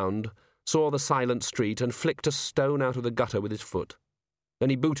looked around, saw the silent street, and flicked a stone out of the gutter with his foot.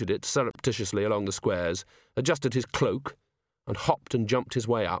 Then he booted it surreptitiously along the squares, adjusted his cloak, and hopped and jumped his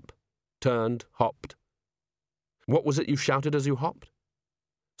way up, turned, hopped. What was it you shouted as you hopped?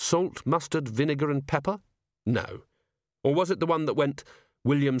 Salt, mustard, vinegar, and pepper? No. Or was it the one that went,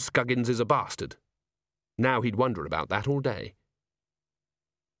 William Scuggins is a bastard? Now he'd wonder about that all day.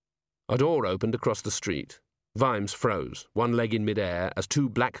 A door opened across the street. Vimes froze, one leg in mid-air, as 2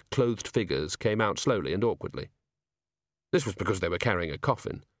 black-clothed figures came out slowly and awkwardly. This was because they were carrying a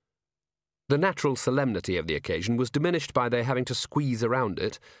coffin. The natural solemnity of the occasion was diminished by their having to squeeze around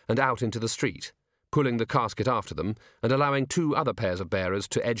it and out into the street, pulling the casket after them and allowing 2 other pairs of bearers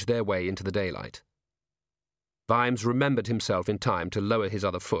to edge their way into the daylight. Vimes remembered himself in time to lower his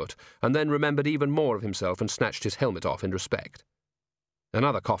other foot, and then remembered even more of himself and snatched his helmet off in respect.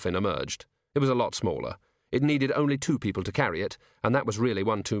 Another coffin emerged. It was a lot smaller. It needed only 2 people to carry it, and that was really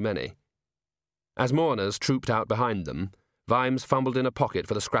one too many. As mourners trooped out behind them, Vimes fumbled in a pocket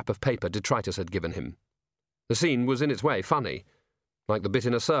for the scrap of paper Detritus had given him. The scene was in its way funny, like the bit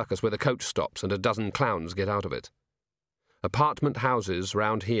in a circus where the coach stops and a dozen clowns get out of it. Apartment houses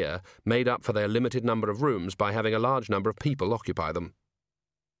round here made up for their limited number of rooms by having a large number of people occupy them.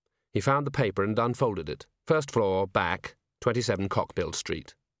 He found the paper and unfolded it. 1st floor, back, 27 Cockbill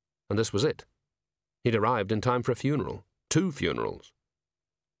Street. And this was it. He'd arrived in time for a funeral. 2 funerals.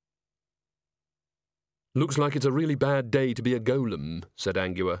 "Looks like it's a really bad day to be a golem," said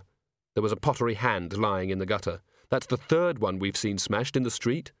Angua. There was a pottery hand lying in the gutter. "That's the 3rd one we've seen smashed in the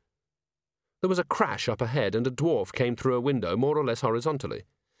street." There was a crash up ahead, and a dwarf came through a window more or less horizontally.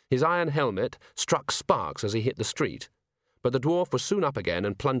 His iron helmet struck sparks as he hit the street, but the dwarf was soon up again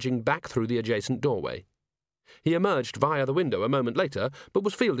and plunging back through the adjacent doorway. He emerged via the window a moment later, but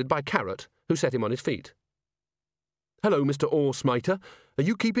was fielded by Carrot, who set him on his feet. "Hello, Mr. Ore-Smiter. Are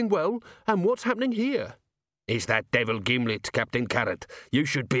you keeping well? And what's happening here?" "It's that devil Gimlet, Captain Carrot. You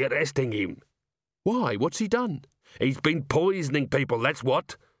should be arresting him." "Why? What's he done?" "He's been poisoning people, that's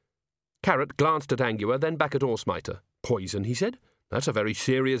what." Carrot glanced at Angua, then back at Ore-Smiter. "Poison," he said. "That's a very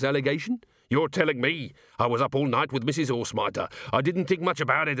serious allegation." "You're telling me. I was up all night with Mrs. Ore-Smiter. I didn't think much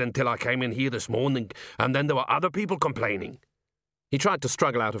about it until I came in here this morning, and then there were other people complaining." He tried to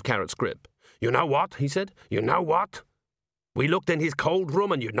struggle out of Carrot's grip. "You know what?" he said. "You know what? We looked in his cold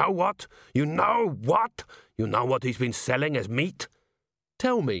room, and you know what? You know what? You know what he's been selling as meat?"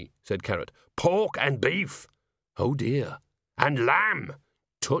 "Tell me," said Carrot. "Pork and beef." "Oh, dear." "And lamb."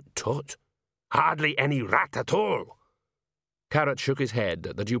 "Tut, tut." "Hardly any rat at all." Carrot shook his head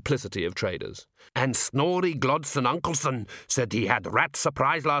at the duplicity of traders. "And Snorri Glodson Uncleson said he had rat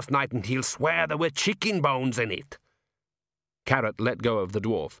surprise last night, and he'll swear there were chicken bones in it." Carrot let go of the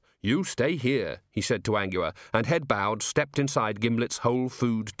dwarf. "You stay here," he said to Angua, and head bowed stepped inside Gimlet's whole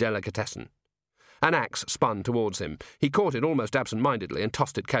food delicatessen. An axe spun towards him. He caught it almost absent-mindedly and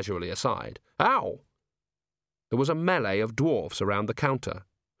tossed it casually aside. "Ow!" There was a melee of dwarfs around the counter.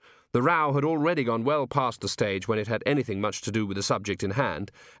 The row had already gone well past the stage when it had anything much to do with the subject in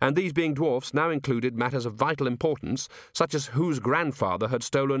hand, and these being dwarfs now included matters of vital importance, such as whose grandfather had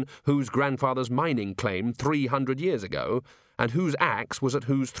stolen whose grandfather's mining claim 300 years ago, and whose axe was at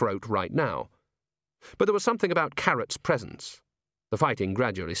whose throat right now. But there was something about Carrot's presence. The fighting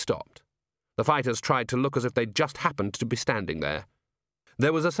gradually stopped. The fighters tried to look as if they'd just happened to be standing there.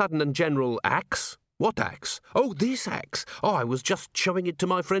 There was a sudden and general "Axe? What axe? Oh, this axe. Oh, I was just showing it to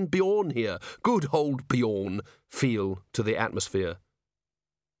my friend Bjorn here. Good old Bjorn," feel to the atmosphere.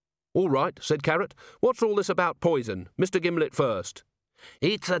 "All right," said Carrot. "What's all this about poison? Mr. Gimlet first."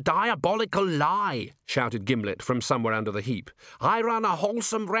 "It's a diabolical lie," shouted Gimlet from somewhere under the heap. "I run a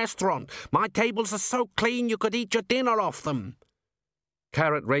wholesome restaurant. My tables are so clean you could eat your dinner off them."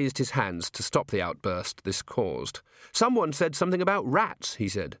 Carrot raised his hands to stop the outburst this caused. "Someone said something about rats," he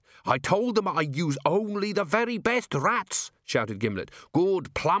said. "I told them I use only the very best rats," shouted Gimlet.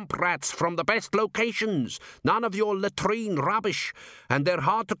 "Good, plump rats from the best locations. None of your latrine rubbish. And they're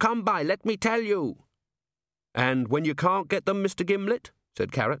hard to come by, let me tell you." "And when you can't get them, Mr. Gimlet?"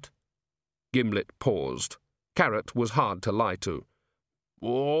 said Carrot. Gimlet paused. Carrot was hard to lie to.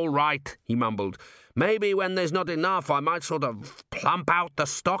 All right, he mumbled. Maybe when there's not enough, I might sort of plump out the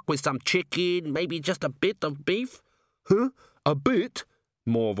stock with some chicken, maybe just a bit of beef. Huh? A bit?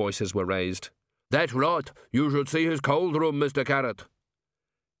 More voices were raised. That's right. You should see his cold room, Mr. Carrot.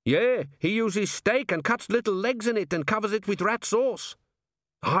 Yeah, he uses steak and cuts little legs in it and covers it with rat sauce.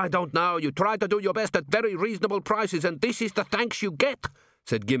 I don't know. You try to do your best at very reasonable prices, and this is the thanks you get,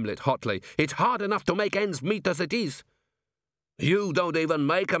 said Gimlet hotly. It's hard enough to make ends meet as it is. You don't even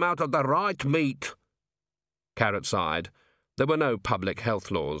make 'em out of the right meat. Carrot sighed. There were no public health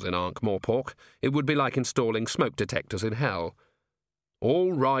laws in Ankh-Morpork. It would be like installing smoke detectors in hell.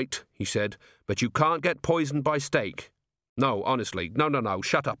 All right, he said, but you can't get poisoned by steak. No, honestly, no,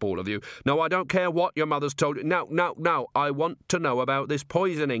 shut up, all of you. No, I don't care what your mother's told you. No, I want to know about this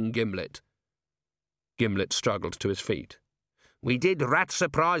poisoning, Gimlet. Gimlet struggled to his feet. We did rat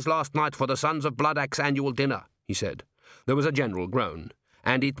surprise last night for the Sons of Bloodaxe annual dinner, he said. There was a general groan.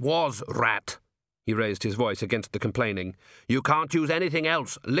 And it was rat. He raised his voice against the complaining. You can't use anything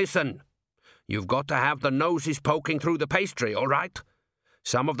else. Listen. You've got to have the noses poking through the pastry, all right?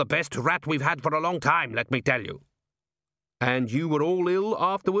 Some of the best rat we've had for a long time, let me tell you. And you were all ill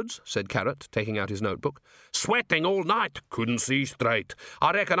afterwards, said Carrot, taking out his notebook. Sweating all night. Couldn't see straight.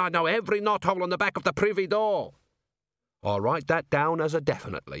 I reckon I know every knothole on the back of the privy door. I'll write that down as a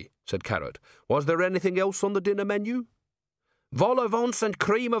definitely, said Carrot. Was there anything else on the dinner menu? Vol au vents and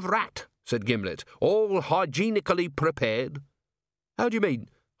cream of rat, said Gimlet, all hygienically prepared. How do you mean,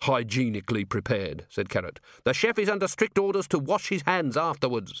 hygienically prepared, said Carrot. The chef is under strict orders to wash his hands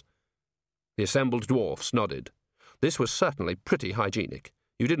afterwards. The assembled dwarfs nodded. This was certainly pretty hygienic.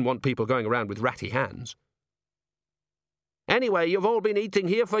 You didn't want people going around with ratty hands. Anyway, you've all been eating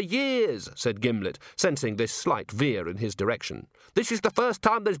here for years, said Gimlet, sensing this slight veer in his direction. This is the first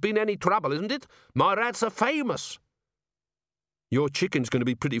time there's been any trouble, isn't it? My rats are famous. Your chicken's going to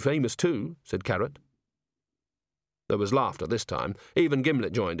be pretty famous too, said Carrot. There was laughter this time. Even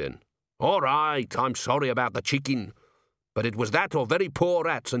Gimlet joined in. All right, I'm sorry about the chicken. But it was that or very poor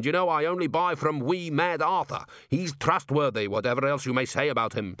rats, and you know I only buy from wee Mad Arthur. He's trustworthy, whatever else you may say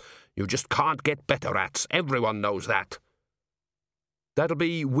about him. You just can't get better rats. Everyone knows that. That'll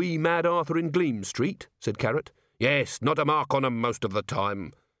be wee Mad Arthur in Gleam Street, said Carrot. Yes, not a mark on 'em most of the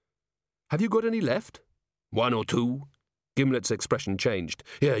time. Have you got any left? 1 or 2. Gimlet's expression changed.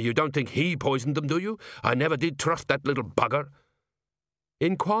 Yeah, you don't think he poisoned them, do you? I never did trust that little bugger.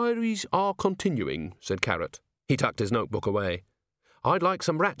 Inquiries are continuing, said Carrot. He tucked his notebook away. I'd like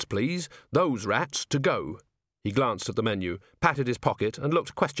some rats, please. Those rats to go. He glanced at the menu, patted his pocket, and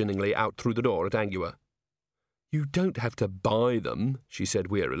looked questioningly out through the door at Angua. You don't have to buy them, she said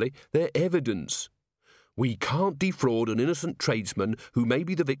wearily. They're evidence. We can't defraud an innocent tradesman who may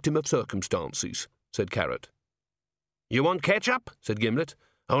be the victim of circumstances, said Carrot. You want ketchup? Said Gimlet.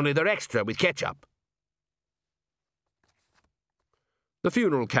 Only they're extra with ketchup. The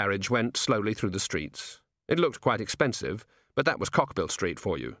funeral carriage went slowly through the streets. It looked quite expensive, but that was Cockbill Street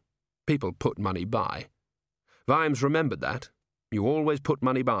for you. People put money by. Vimes remembered that. You always put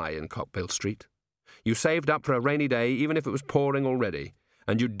money by in Cockbill Street. You saved up for a rainy day even if it was pouring already,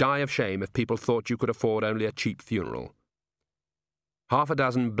 and you'd die of shame if people thought you could afford only a cheap funeral.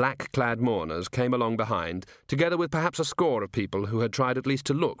 6 black-clad mourners came along behind, together with perhaps a score of people who had tried at least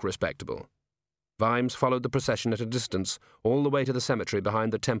to look respectable. Vimes followed the procession at a distance, all the way to the cemetery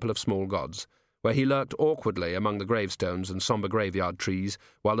behind the Temple of Small Gods, where he lurked awkwardly among the gravestones and sombre graveyard trees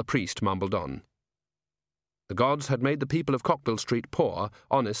while the priest mumbled on. The gods had made the people of Cockbill Street poor,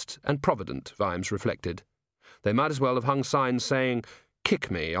 honest, and provident, Vimes reflected. They might as well have hung signs saying, "Kick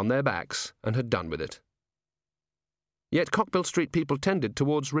me," on their backs, and had done with it. Yet Cockbill Street people tended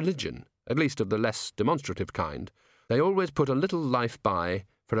towards religion, at least of the less demonstrative kind. They always put a little life by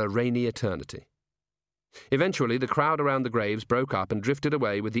for a rainy eternity. Eventually, the crowd around the graves broke up and drifted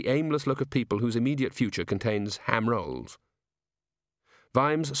away with the aimless look of people whose immediate future contains ham rolls.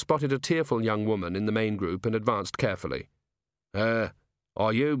 Vimes spotted a tearful young woman in the main group and advanced carefully. Are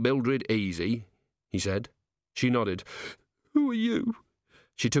you Mildred Easy?" he said. She nodded. "Who are you?"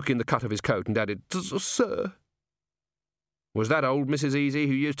 She took in the cut of his coat and added, "Sir." "Was that old Mrs. Easy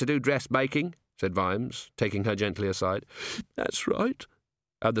who used to do dressmaking?" said Vimes, taking her gently aside. "That's right."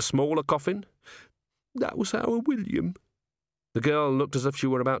 "And the smaller coffin?" "That was our William." The girl looked as if she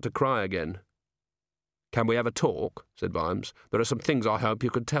were about to cry again. "Can we have a talk?" said Vimes. "There are some things I hope you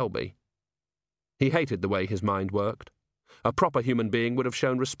could tell me." He hated the way his mind worked. A proper human being would have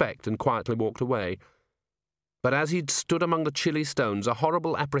shown respect and quietly walked away. But as he'd stood among the chilly stones, a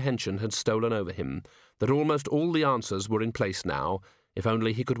horrible apprehension had stolen over him, that almost all the answers were in place now, if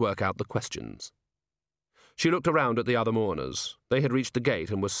only he could work out the questions. She looked around at the other mourners. They had reached the gate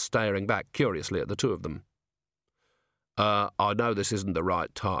and were staring back curiously at the two of them. I know this isn't the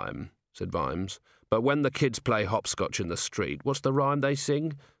right time," said Vimes, "but when the kids play hopscotch in the street, what's the rhyme they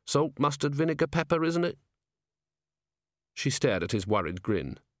sing? Salt, mustard, vinegar, pepper, isn't it?" She stared at his worried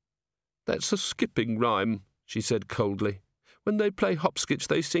grin. "That's a skipping rhyme," she said coldly. "When they play hopscotch,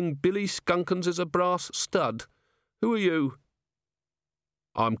 they sing Billy Skunkins is a brass stud. Who are you?"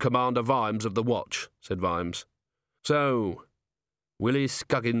 "I'm Commander Vimes of the Watch," said Vimes. So, Willie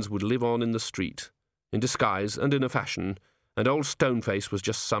Scuggins would live on in the street, in disguise and in a fashion, and old Stoneface was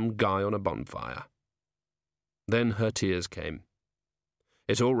just some guy on a bonfire. Then her tears came.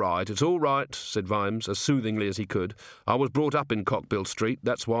 It's all right," said Vimes, as soothingly as he could. "I was brought up in Cockbill Street.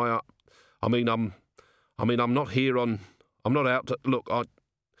 That's why I'm not here on... I'm not out to... Look,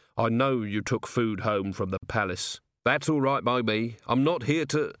 I know you took food home from the palace. That's all right by me. I'm not here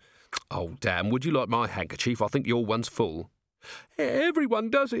to... Oh, damn, would you like my handkerchief? I think your one's full." "Everyone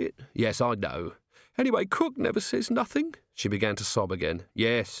does it." "Yes, I know. Anyway, Cook never says nothing." She began to sob again.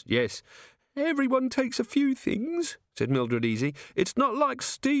 Yes. "Everyone takes a few things," said Mildred Easy. "It's not like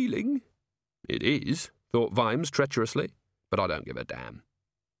stealing." "It is," thought Vimes treacherously, "but I don't give a damn."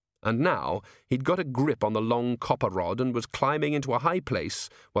 And now he'd got a grip on the long copper rod and was climbing into a high place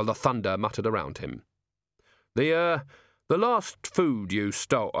while the thunder muttered around him. The last food you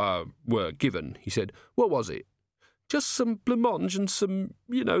were given," he said. "What was it?" "Just some blancmange and some,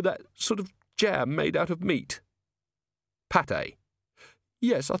 that sort of jam made out of meat." "Pâté?"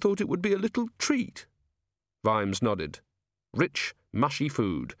 "Yes, I thought it would be a little treat." Vimes nodded. Rich, mushy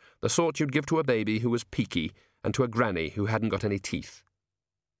food, the sort you'd give to a baby who was peaky and to a granny who hadn't got any teeth.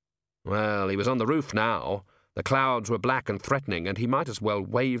 Well, he was on the roof now. The clouds were black and threatening, and he might as well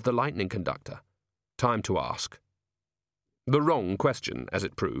wave the lightning conductor. Time to ask. The wrong question, as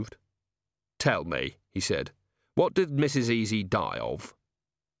it proved. "Tell me," he said, "what did Mrs. Easy die of?"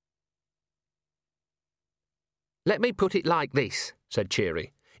 "Let me put it like this," said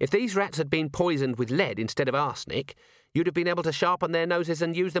Cheery. "If these rats had been poisoned with lead instead of arsenic, you'd have been able to sharpen their noses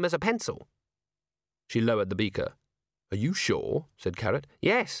and use them as a pencil." She lowered the beaker. "Are you sure?" said Carrot.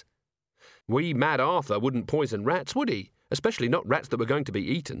 "Yes." "Wee Mad Arthur wouldn't poison rats, would he? Especially not rats that were going to be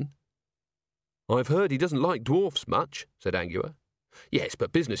eaten." "I've heard he doesn't like dwarfs much," said Angua. "Yes,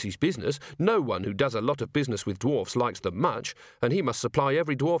 but business is business. No one who does a lot of business with dwarfs likes them much, and he must supply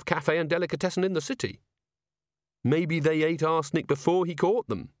every dwarf cafe and delicatessen in the city." "Maybe they ate arsenic before he caught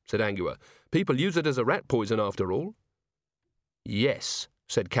them," said Angua. "People use it as a rat poison after all." "Yes,"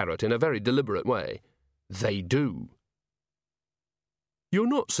 said Carrot in a very deliberate way. "They do." "You're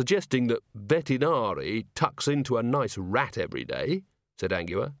not suggesting that Vetinari tucks into a nice rat every day?" said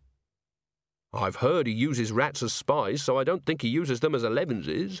Angua. "I've heard he uses rats as spies, so I don't think he uses them as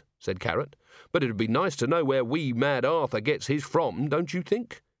Elevenses," said Carrot. "But it'd be nice to know where wee Mad Arthur gets his from, don't you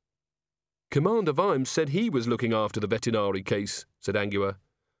think?" "Commander Vimes said he was looking after the Vetinari case," said Angua.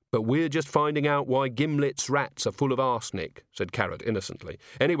 "But we're just finding out why Gimlet's rats are full of arsenic," said Carrot innocently.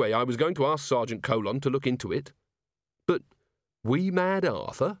 "Anyway, I was going to ask Sergeant Colon to look into it." "But wee Mad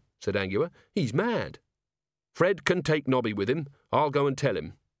Arthur?" said Angua. "He's mad." "Fred can take Nobby with him. I'll go and tell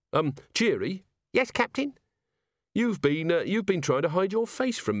him. Cheery?" "Yes, Captain?" You've been trying to hide your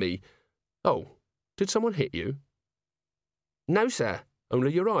face from me. Oh, did someone hit you?" "No, sir.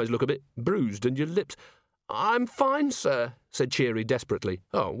 Only your eyes look a bit bruised and your lips—" "I'm fine, sir," said Cheery desperately.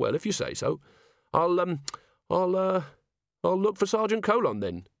 "Oh, well, if you say so. I'll look for Sergeant Colon,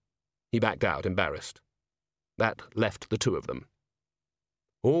 then." He backed out, embarrassed. That left the two of them.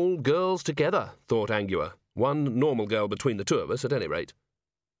 All girls together, thought Angua. One normal girl between the two of us, at any rate.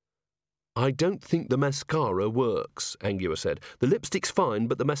 "I don't think the mascara works," Angua said. "The lipstick's fine,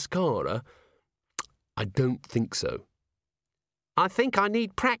 but the mascara... I don't think so." "I think I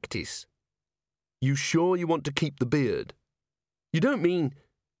need practice." "You sure you want to keep the beard?" "You don't mean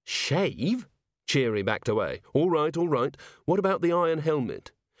shave?" Cheery backed away. All right. What about the iron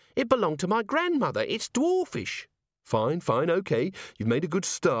helmet?" "It belonged to my grandmother. It's dwarfish." Fine, OK. You've made a good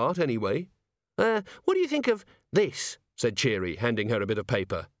start, anyway." What do you think of this?" said Cheery, handing her a bit of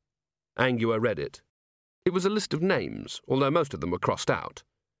paper. Angua read it. It was a list of names, although most of them were crossed out.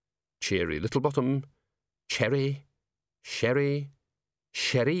 Cheery Littlebottom, Cherry, Sherry,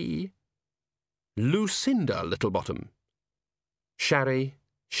 Sherry, Lucinda Littlebottom, Sherry,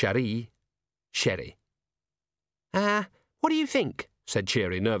 Sherry, Sherry. What do you think?" said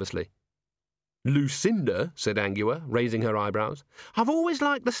Cheery nervously. "Lucinda," said Angua, raising her eyebrows. "I've always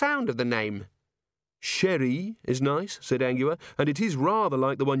liked the sound of the name." Sherry is nice, said Angua, and it is rather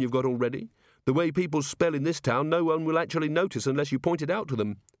like the one you've got already. The way people spell in this town, no one will actually notice unless you point it out to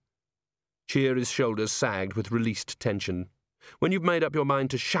them. Cheer's shoulders sagged with released tension. When you've made up your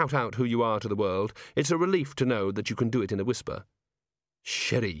mind to shout out who you are to the world, it's a relief to know that you can do it in a whisper.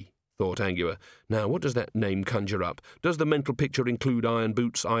 Sherry, thought Angua. Now, what does that name conjure up? Does the mental picture include iron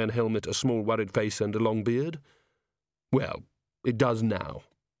boots, iron helmet, a small worried face, and a long beard? Well, it does now.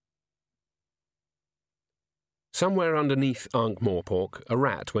 Somewhere underneath Ankh-Morpork, a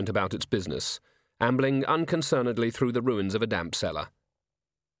rat went about its business, ambling unconcernedly through the ruins of a damp cellar.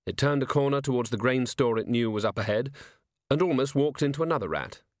 It turned a corner towards the grain store it knew was up ahead, and almost walked into another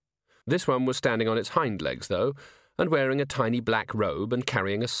rat. This one was standing on its hind legs, though, and wearing a tiny black robe and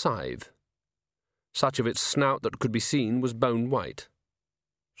carrying a scythe. Such of its snout that could be seen was bone white.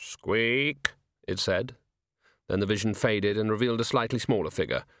 "Squeak," it said. Then the vision faded and revealed a slightly smaller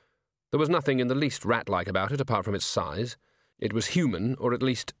figure. There was nothing in the least rat-like about it apart from its size. It was human, or at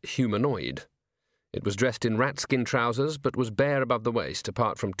least humanoid. It was dressed in rat-skin trousers, but was bare above the waist,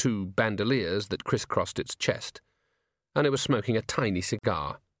 apart from 2 bandoliers that crisscrossed its chest, and it was smoking a tiny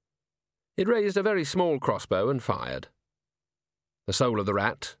cigar. It raised a very small crossbow and fired. The soul of the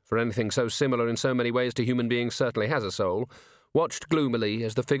rat, for anything so similar in so many ways to human beings certainly has a soul, watched gloomily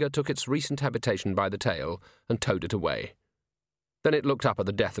as the figure took its recent habitation by the tail and towed it away. Then it looked up at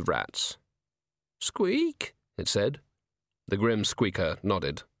the death of rats. "Squeak," it said. The grim squeaker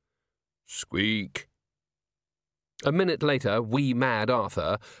nodded. "Squeak." A minute later, wee Mad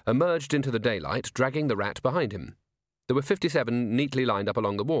Arthur emerged into the daylight, dragging the rat behind him. There were 57 neatly lined up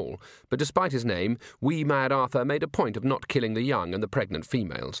along the wall, but despite his name, wee Mad Arthur made a point of not killing the young and the pregnant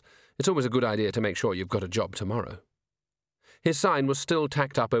females. It's always a good idea to make sure you've got a job tomorrow. His sign was still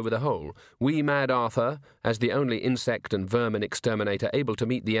tacked up over the hole. Wee Mad Arthur, as the only insect and vermin exterminator able to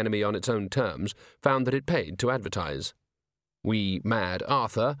meet the enemy on its own terms, found that it paid to advertise. Wee Mad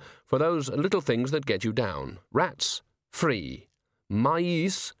Arthur, for those little things that get you down. Rats, free.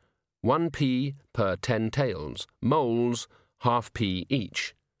 Mice, 1p per 10 tails. Moles, ½ p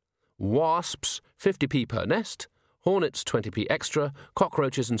each. Wasps, 50p per nest. Hornets, 20p extra.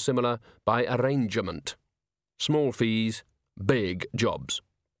 Cockroaches and similar, by arrangement. Small fees, big jobs.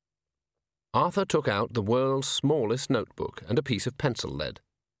 Arthur took out the world's smallest notebook and a piece of pencil lead.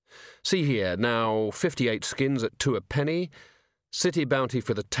 See here, now 58 skins at 2 a penny, city bounty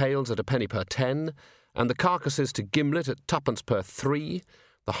for the tails at a penny per 10, and the carcasses to Gimlet at 2p per 3,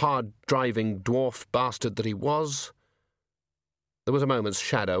 the hard-driving dwarf bastard that he was. There was a moment's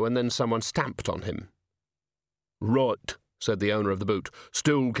shadow, and then someone stamped on him. "Right," said the owner of the boot.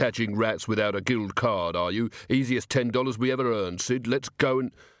 "Still catching rats without a guild card, are you? Easiest $10 we ever earned, Sid. Let's go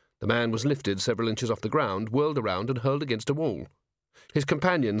and—" The man was lifted several inches off the ground, whirled around and hurled against a wall. His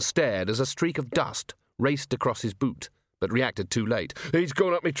companion stared as a streak of dust raced across his boot, but reacted too late. "He's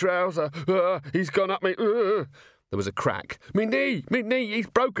gone up me trouser! He's gone up me—" There was a crack. Me knee! He's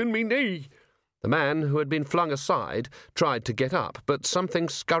broken me knee!" The man, who had been flung aside, tried to get up, but something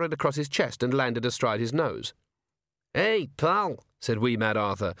scurried across his chest and landed astride his nose. "Hey, pal," said wee Mad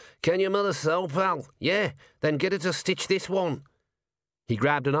Arthur. "Can your mother sew, pal? Yeah, then get her to stitch this one." He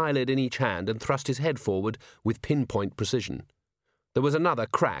grabbed an eyelid in each hand and thrust his head forward with pinpoint precision. There was another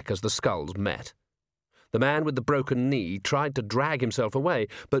crack as the skulls met. The man with the broken knee tried to drag himself away,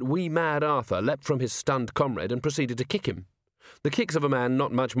 but wee Mad Arthur leapt from his stunned comrade and proceeded to kick him. The kicks of a man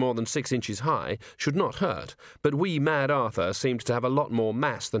not much more than 6 inches high should not hurt, but wee Mad Arthur seemed to have a lot more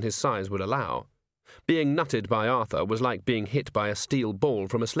mass than his size would allow. Being nutted by Arthur was like being hit by a steel ball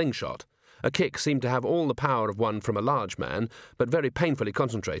from a slingshot. A kick seemed to have all the power of one from a large man, but very painfully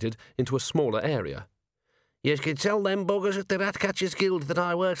concentrated into a smaller area. "You can tell them buggers at the Ratcatchers Guild that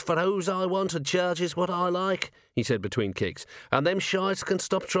I works for whose I want and charges what I like," he said between kicks, "and them shites can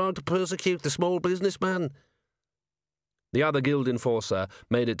stop trying to persecute the small businessman." The other guild enforcer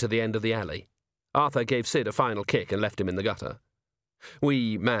made it to the end of the alley. Arthur gave Sid a final kick and left him in the gutter.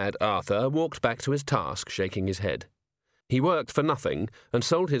 Wee Mad Arthur walked back to his task, shaking his head. He worked for nothing and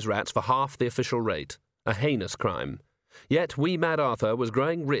sold his rats for half the official rate, a heinous crime. Yet wee Mad Arthur was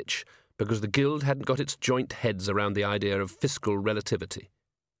growing rich because the guild hadn't got its joint heads around the idea of fiscal relativity.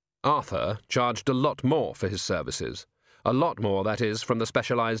 Arthur charged a lot more for his services. A lot more, that is, from the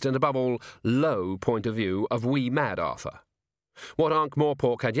specialised and, above all, low point of view of wee Mad Arthur. What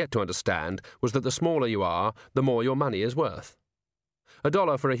Ankh-Morpork had yet to understand was that the smaller you are, the more your money is worth.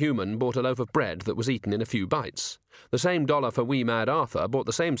 $1 for a human bought a loaf of bread that was eaten in a few bites. The same dollar for wee Mad Arthur bought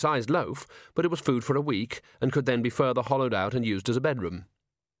the same sized loaf, but it was food for a week and could then be further hollowed out and used as a bedroom.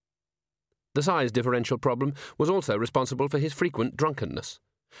 The size differential problem was also responsible for his frequent drunkenness.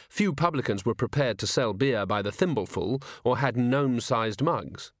 Few publicans were prepared to sell beer by the thimbleful or had gnome-sized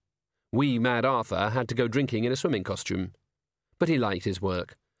mugs. Wee Mad Arthur had to go drinking in a swimming costume. But he liked his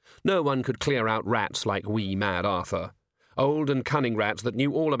work. No one could clear out rats like Wee Mad Arthur. Old and cunning rats that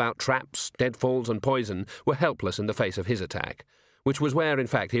knew all about traps, deadfalls and poison were helpless in the face of his attack, which was where, in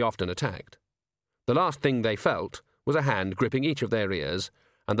fact, he often attacked. The last thing they felt was a hand gripping each of their ears,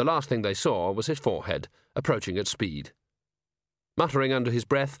 and the last thing they saw was his forehead, approaching at speed. Muttering under his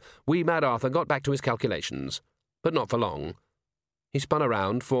breath, Wee Mad Arthur got back to his calculations, but not for long. He spun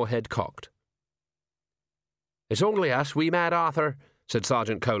around, forehead cocked. "It's only us, Wee Mad Arthur," said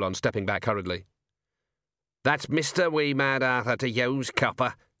Sergeant Colon, stepping back hurriedly. "That's Mr. Wee Mad Arthur to use,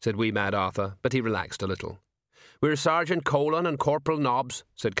 copper," said Wee Mad Arthur, but he relaxed a little. "We're Sergeant Colon and Corporal Nobbs,"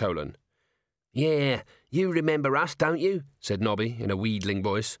 said Colon. "Yeah, you remember us, don't you?" said Nobby in a wheedling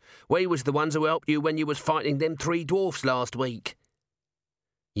voice. "We was the ones who helped you when you was fighting them 3 dwarfs last week."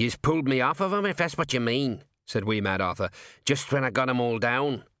 "Yous pulled me off of 'em, if that's what you mean," said Wee Mad Arthur, "just when I got 'em all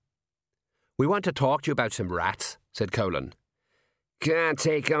down." "We want to talk to you about some rats," said Colon. "Can't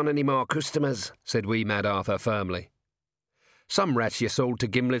take on any more customers," said Wee Mad Arthur firmly. "Some rats you sold to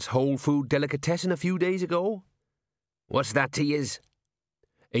Gimlet's whole food delicatessen a few days ago." "What's that to yous?"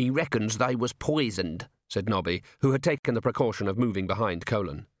 "He reckons they was poisoned," said Nobby, who had taken the precaution of moving behind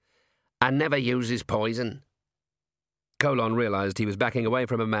Colon. "I never uses poison." Colon realised he was backing away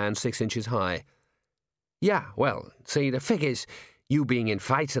from a man 6 inches high. "Yeah, well, see, the thing is, you being in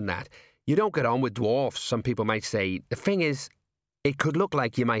fights and that, you don't get on with dwarfs, some people might say. The thing is, it could look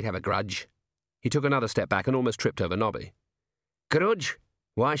like you might have a grudge." He took another step back and almost tripped over Nobby. "Grudge?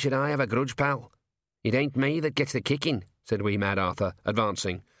 Why should I have a grudge, pal? It ain't me that gets the kicking," said Wee Mad Arthur,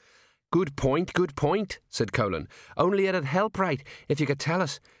 advancing. Good point, said Colon. "Only it'd help right if you could tell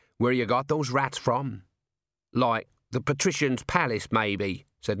us where you got those rats from." "Like the Patrician's Palace, maybe,"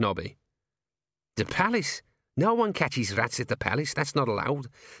 said Nobby. "The Palace? No one catches rats at the Palace. That's not allowed.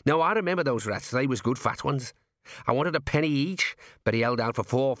 No, I remember those rats. They was good fat ones. I wanted a penny each, but he held out for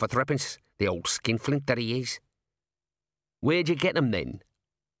 4 for 3pence, the old skinflint that he is." "Where'd you get 'em then?"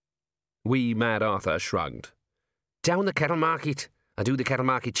 Wee Mad Arthur shrugged. "Down the cattle market. I do the cattle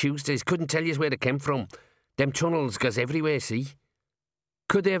market Tuesdays. Couldn't tell you where they came from. Them tunnels goes everywhere, see?"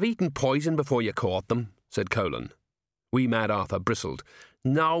 "Could they have eaten poison before you caught them?" said Colon. Wee Mad Arthur bristled.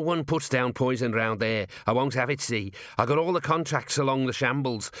 "No one puts down poison round there. I won't have it, see. I got all the contracts along the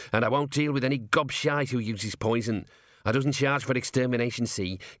shambles, and I won't deal with any gobshite who uses poison. I doesn't charge for extermination,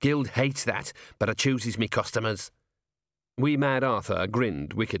 see. Guild hates that, but I chooses me customers." Wee Mad Arthur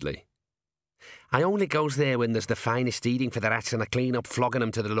grinned wickedly. "I only goes there when there's the finest eating for the rats and I clean up flogging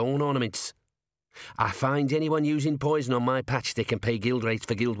 'em to the lawn ornaments. I find anyone using poison on my patch they can pay guild rates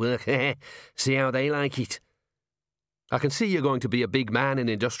for guild work. See how they like it." "I can see you're going to be a big man in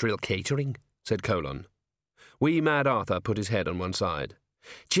industrial catering," said Colon. Wee Mad Arthur put his head on one side.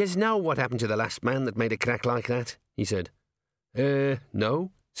 "D'yez know what happened to the last man that made a crack like that?" he said.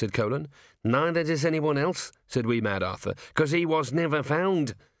 No," said Colon. "Neither does anyone else," said Wee Mad Arthur, "'cause he was never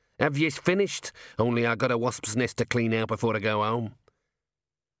found. Have yez finished? Only I got a wasp's nest to clean out before I go home."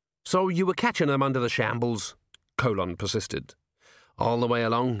 "So you were catching them under the shambles?" Colon persisted. "All the way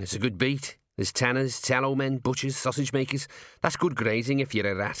along. It's a good beat. There's tanners, tallow men, butchers, sausage makers. That's good grazing if you're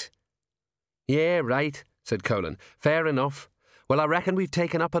a rat." "Yeah, right," said Colon. "Fair enough. Well, I reckon we've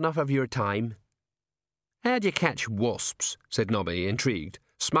taken up enough of your time." "How'd you catch wasps?" said Nobby, intrigued.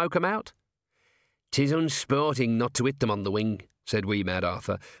 "Smoke 'em out?" "'Tis unsporting not to hit them on the wing," said Wee Mad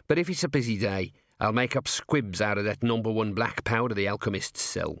Arthur, "but if it's a busy day, I'll make up squibs out of that #1 black powder the alchemists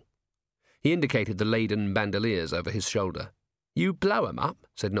sell." He indicated the laden bandoliers over his shoulder. "You blow 'em up?"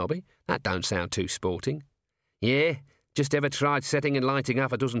 said Nobby. "That don't sound too sporting." "Yeah, just ever tried setting and lighting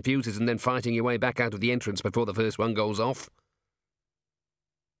half a dozen fuses and then fighting your way back out of the entrance before the first one goes off?"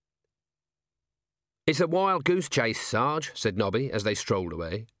 "It's a wild goose chase, Sarge," said Nobby as they strolled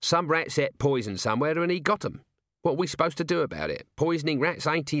away. "Some rat set poison somewhere and he got 'em. What are we supposed to do about it? Poisoning rats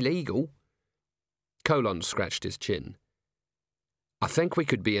ain't illegal." Colon scratched his chin. "I think we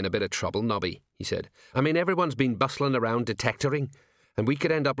could be in a bit of trouble, Nobby," he said. "I mean, everyone's been bustling around detectoring, and we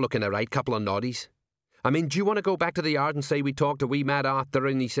could end up looking a right couple of noddies. I mean, do you want to go back to the yard and say we talked to Wee Mad Arthur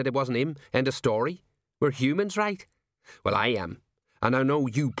and he said it wasn't him? End of story? We're humans, right? Well, I am. And I know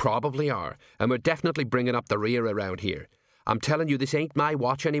you probably are, and we're definitely bringing up the rear around here. I'm telling you, this ain't my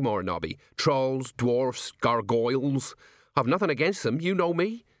watch anymore, Nobby. Trolls, dwarfs, gargoyles. I've nothing against them, you know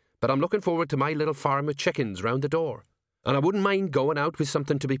me, but I'm looking forward to my little farm of chickens round the door, and I wouldn't mind going out with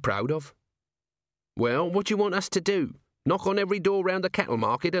something to be proud of." "Well, what do you want us to do? Knock on every door round the cattle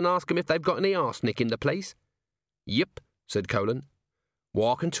market and ask 'em if they've got any arsenic in the place?" "Yep," said Colon.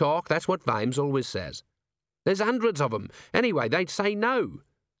 Walk and talk, that's what Vimes always says. There's hundreds of 'em. Anyway, they'd say no.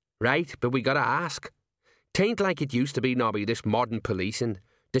 Right, but we gotta ask. 'Tain't like it used to be, Nobby, this modern policing,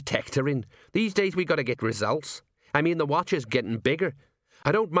 detectoring. These days we gotta get results. I mean, the watch is getting bigger.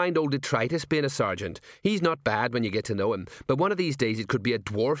 I don't mind old detritus being a sergeant. He's not bad when you get to know him, but one of these days it could be a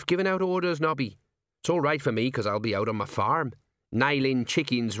dwarf giving out orders, Nobby. It's all right for me, 'cause I'll be out on my farm, nailing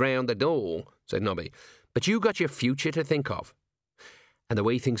chickens round the door, said Nobby. But you got your future to think of. And the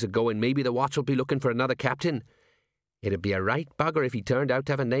way things are going, maybe the watch will be looking for another captain. It'd be a right bugger if he turned out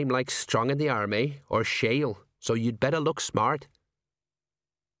to have a name like Strong in the Army, or Shale, so you'd better look smart.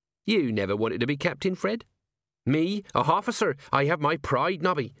 You never wanted to be captain, Fred? Me, a officer? I have my pride,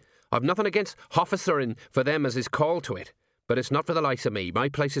 Nobby. I've nothing against officering for them as is called to it, but it's not for the likes of me. My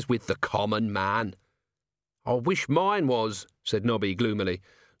place is with the common man. I wish mine was, said Nobby gloomily.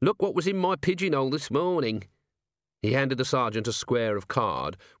 Look what was in my pigeonhole this morning. He handed the sergeant a square of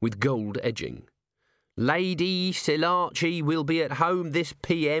card with gold edging. Lady Silarchi will be at home this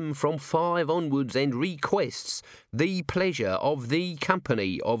PM from 5 onwards and requests the pleasure of the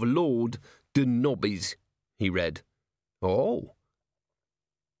company of Lord de Nobbies, he read. Oh.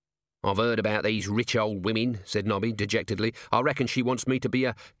 I've heard about these rich old women, said Nobby dejectedly. I reckon she wants me to be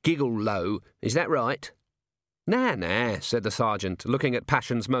a giggle-low. Is that right? Nah, said the sergeant, looking at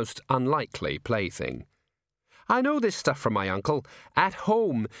Passion's most unlikely plaything. I know this stuff from my uncle. At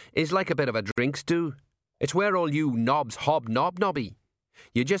home is like a bit of a drink stew. It's where all you knobs hobnob, Nobby.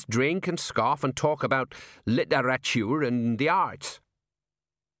 You just drink and scoff and talk about literature and the arts.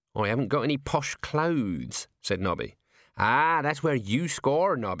 I haven't got any posh clothes, said Nobby. Ah, that's where you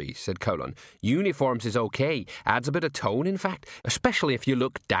score, Nobby, said Colin. Uniforms is okay. Adds a bit of tone, in fact, especially if you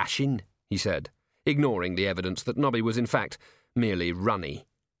look dashing, he said, ignoring the evidence that Nobby was, in fact, merely runny.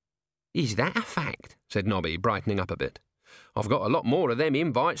 Is that a fact? Said Nobby, brightening up a bit. I've got a lot more of them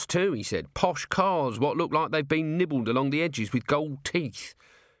invites too, he said. Posh cars, what look like they've been nibbled along the edges with gold teeth.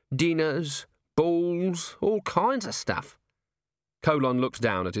 Dinners, balls, all kinds of stuff. Colin looked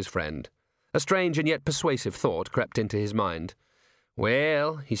down at his friend. A strange and yet persuasive thought crept into his mind.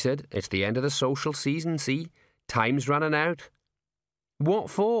 Well, he said, it's the end of the social season, see? Time's running out. What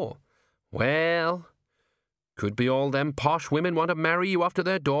for? Well, could be all them posh women want to marry you after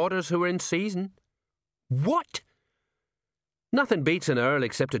their daughters who are in season. What? Nothing beats an earl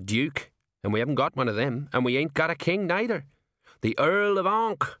except a duke, and we haven't got one of them, and we ain't got a king neither. The Earl of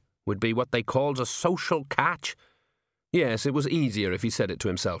Ankh would be what they calls a social catch. Yes, it was easier if he said it to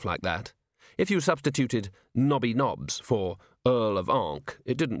himself like that. If you substituted Nobby Nobbs for Earl of Ankh,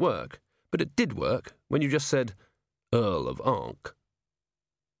 it didn't work, but it did work when you just said Earl of Ankh.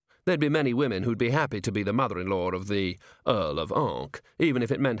 There'd be many women who'd be happy to be the mother-in-law of the Earl of Ankh, even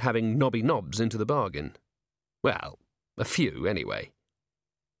if it meant having Nobby Nobbs into the bargain. Well, a few, anyway.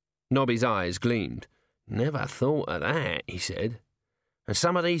 Nobby's eyes gleamed. Never thought of that, he said. And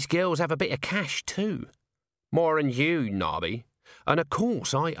some of these girls have a bit of cash, too. More'n you, Nobby. And of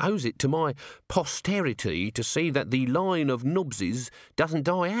course I owes it to my posterity to see that the line of Nobbses doesn't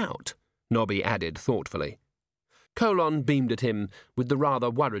die out, Nobby added thoughtfully. Colin beamed at him with the rather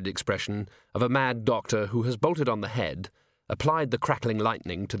worried expression of a mad doctor who has bolted on the head, applied the crackling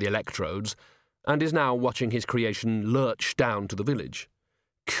lightning to the electrodes, and is now watching his creation lurch down to the village.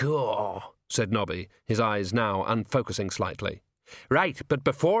 Caw, said Nobby, his eyes now unfocusing slightly. Right, but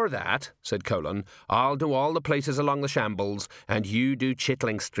before that, said Colin, I'll do all the places along the shambles, and you do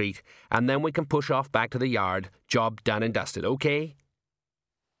Chitling Street, and then we can push off back to the yard, job done and dusted, okay?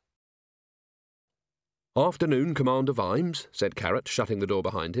 Afternoon, Commander Vimes, said Carrot, shutting the door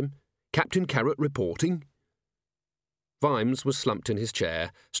behind him. Captain Carrot reporting. Vimes was slumped in his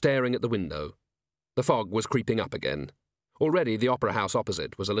chair, staring at the window. The fog was creeping up again. Already the opera house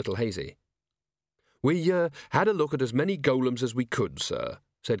opposite was a little hazy. We had a look at as many golems as we could, sir,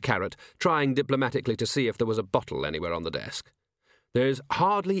 said Carrot, trying diplomatically to see if there was a bottle anywhere on the desk. There's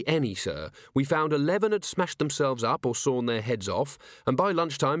hardly any, sir. We found 11 had smashed themselves up or sawn their heads off, and by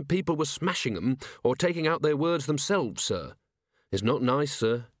lunchtime people were smashing them or taking out their words themselves, sir. It's not nice,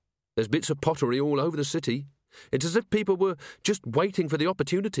 sir. There's bits of pottery all over the city. It's as if people were just waiting for the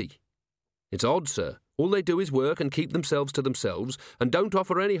opportunity. It's odd, sir. All they do is work and keep themselves to themselves and don't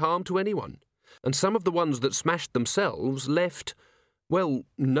offer any harm to anyone. And some of the ones that smashed themselves left, well,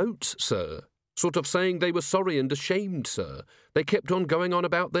 notes, sir. Sort of saying they were sorry and ashamed, sir. They kept on going on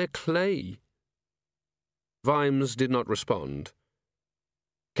about their clay. Vimes did not respond.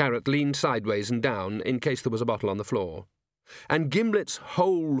 Carrot leaned sideways and down in case there was a bottle on the floor. And Gimlet's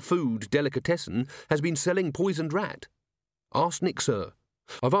whole food delicatessen has been selling poisoned rat. Arsenic, sir.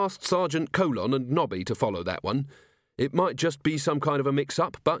 I've asked Sergeant Colon and Nobby to follow that one. It might just be some kind of a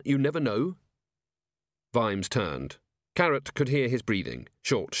mix-up, but you never know. Vimes turned. Carrot could hear his breathing,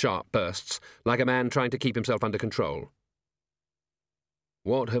 short, sharp bursts, like a man trying to keep himself under control.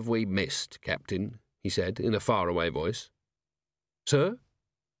 "What have we missed, Captain?" he said, in a faraway voice. "Sir?"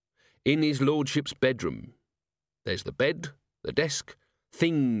 "In his lordship's bedroom. There's the bed, the desk,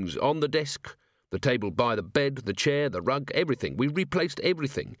 things on the desk, the table by the bed, the chair, the rug, everything. We replaced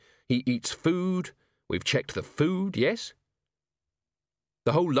everything. He eats food. We've checked the food, yes?"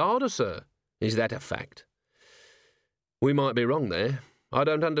 "The whole larder, sir." "Is that a fact?" "We might be wrong there. I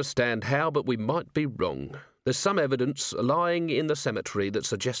don't understand how, but we might be wrong. There's some evidence lying in the cemetery that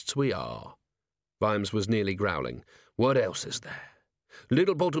suggests we are." Vimes was nearly growling. "What else is there?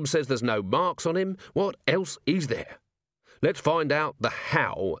 Littlebottom says there's no marks on him. What else is there? Let's find out the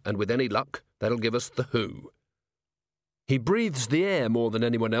how, and with any luck, that'll give us the who." "He breathes the air more than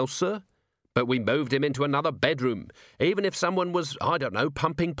anyone else, sir." "But we moved him into another bedroom. Even if someone was, I don't know,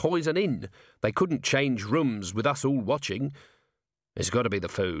 pumping poison in, they couldn't change rooms with us all watching. It's got to be the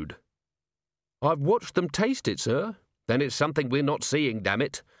food." "I've watched them taste it, sir." "Then it's something we're not seeing, damn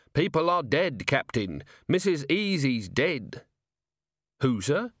it. People are dead, Captain. Mrs. Easy's dead." "Who,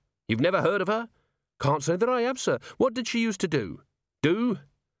 sir? You've never heard of her?" "Can't say that I have, sir. What did she used to do?" "Do?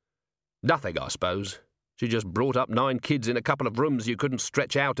 Nothing, I suppose. She just brought up 9 kids in a couple of rooms you couldn't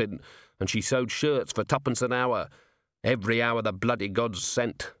stretch out in, and she sewed shirts for 2pence an hour, every hour the bloody gods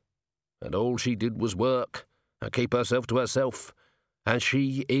sent. And all she did was work, and keep herself to herself. And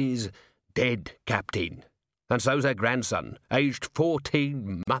she is dead, Captain. And so's her grandson, aged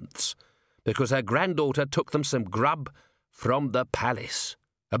 14 months, because her granddaughter took them some grub from the palace.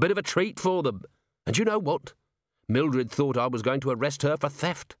 A bit of a treat for them. And you know what? Mildred thought I was going to arrest her for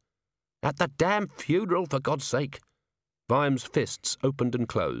theft. At the damn funeral, for God's sake." Vimes' fists opened and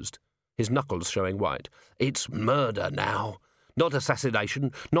closed, his knuckles showing white. "It's murder now. Not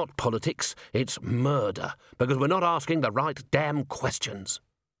assassination, not politics. It's murder, because we're not asking the right damn questions."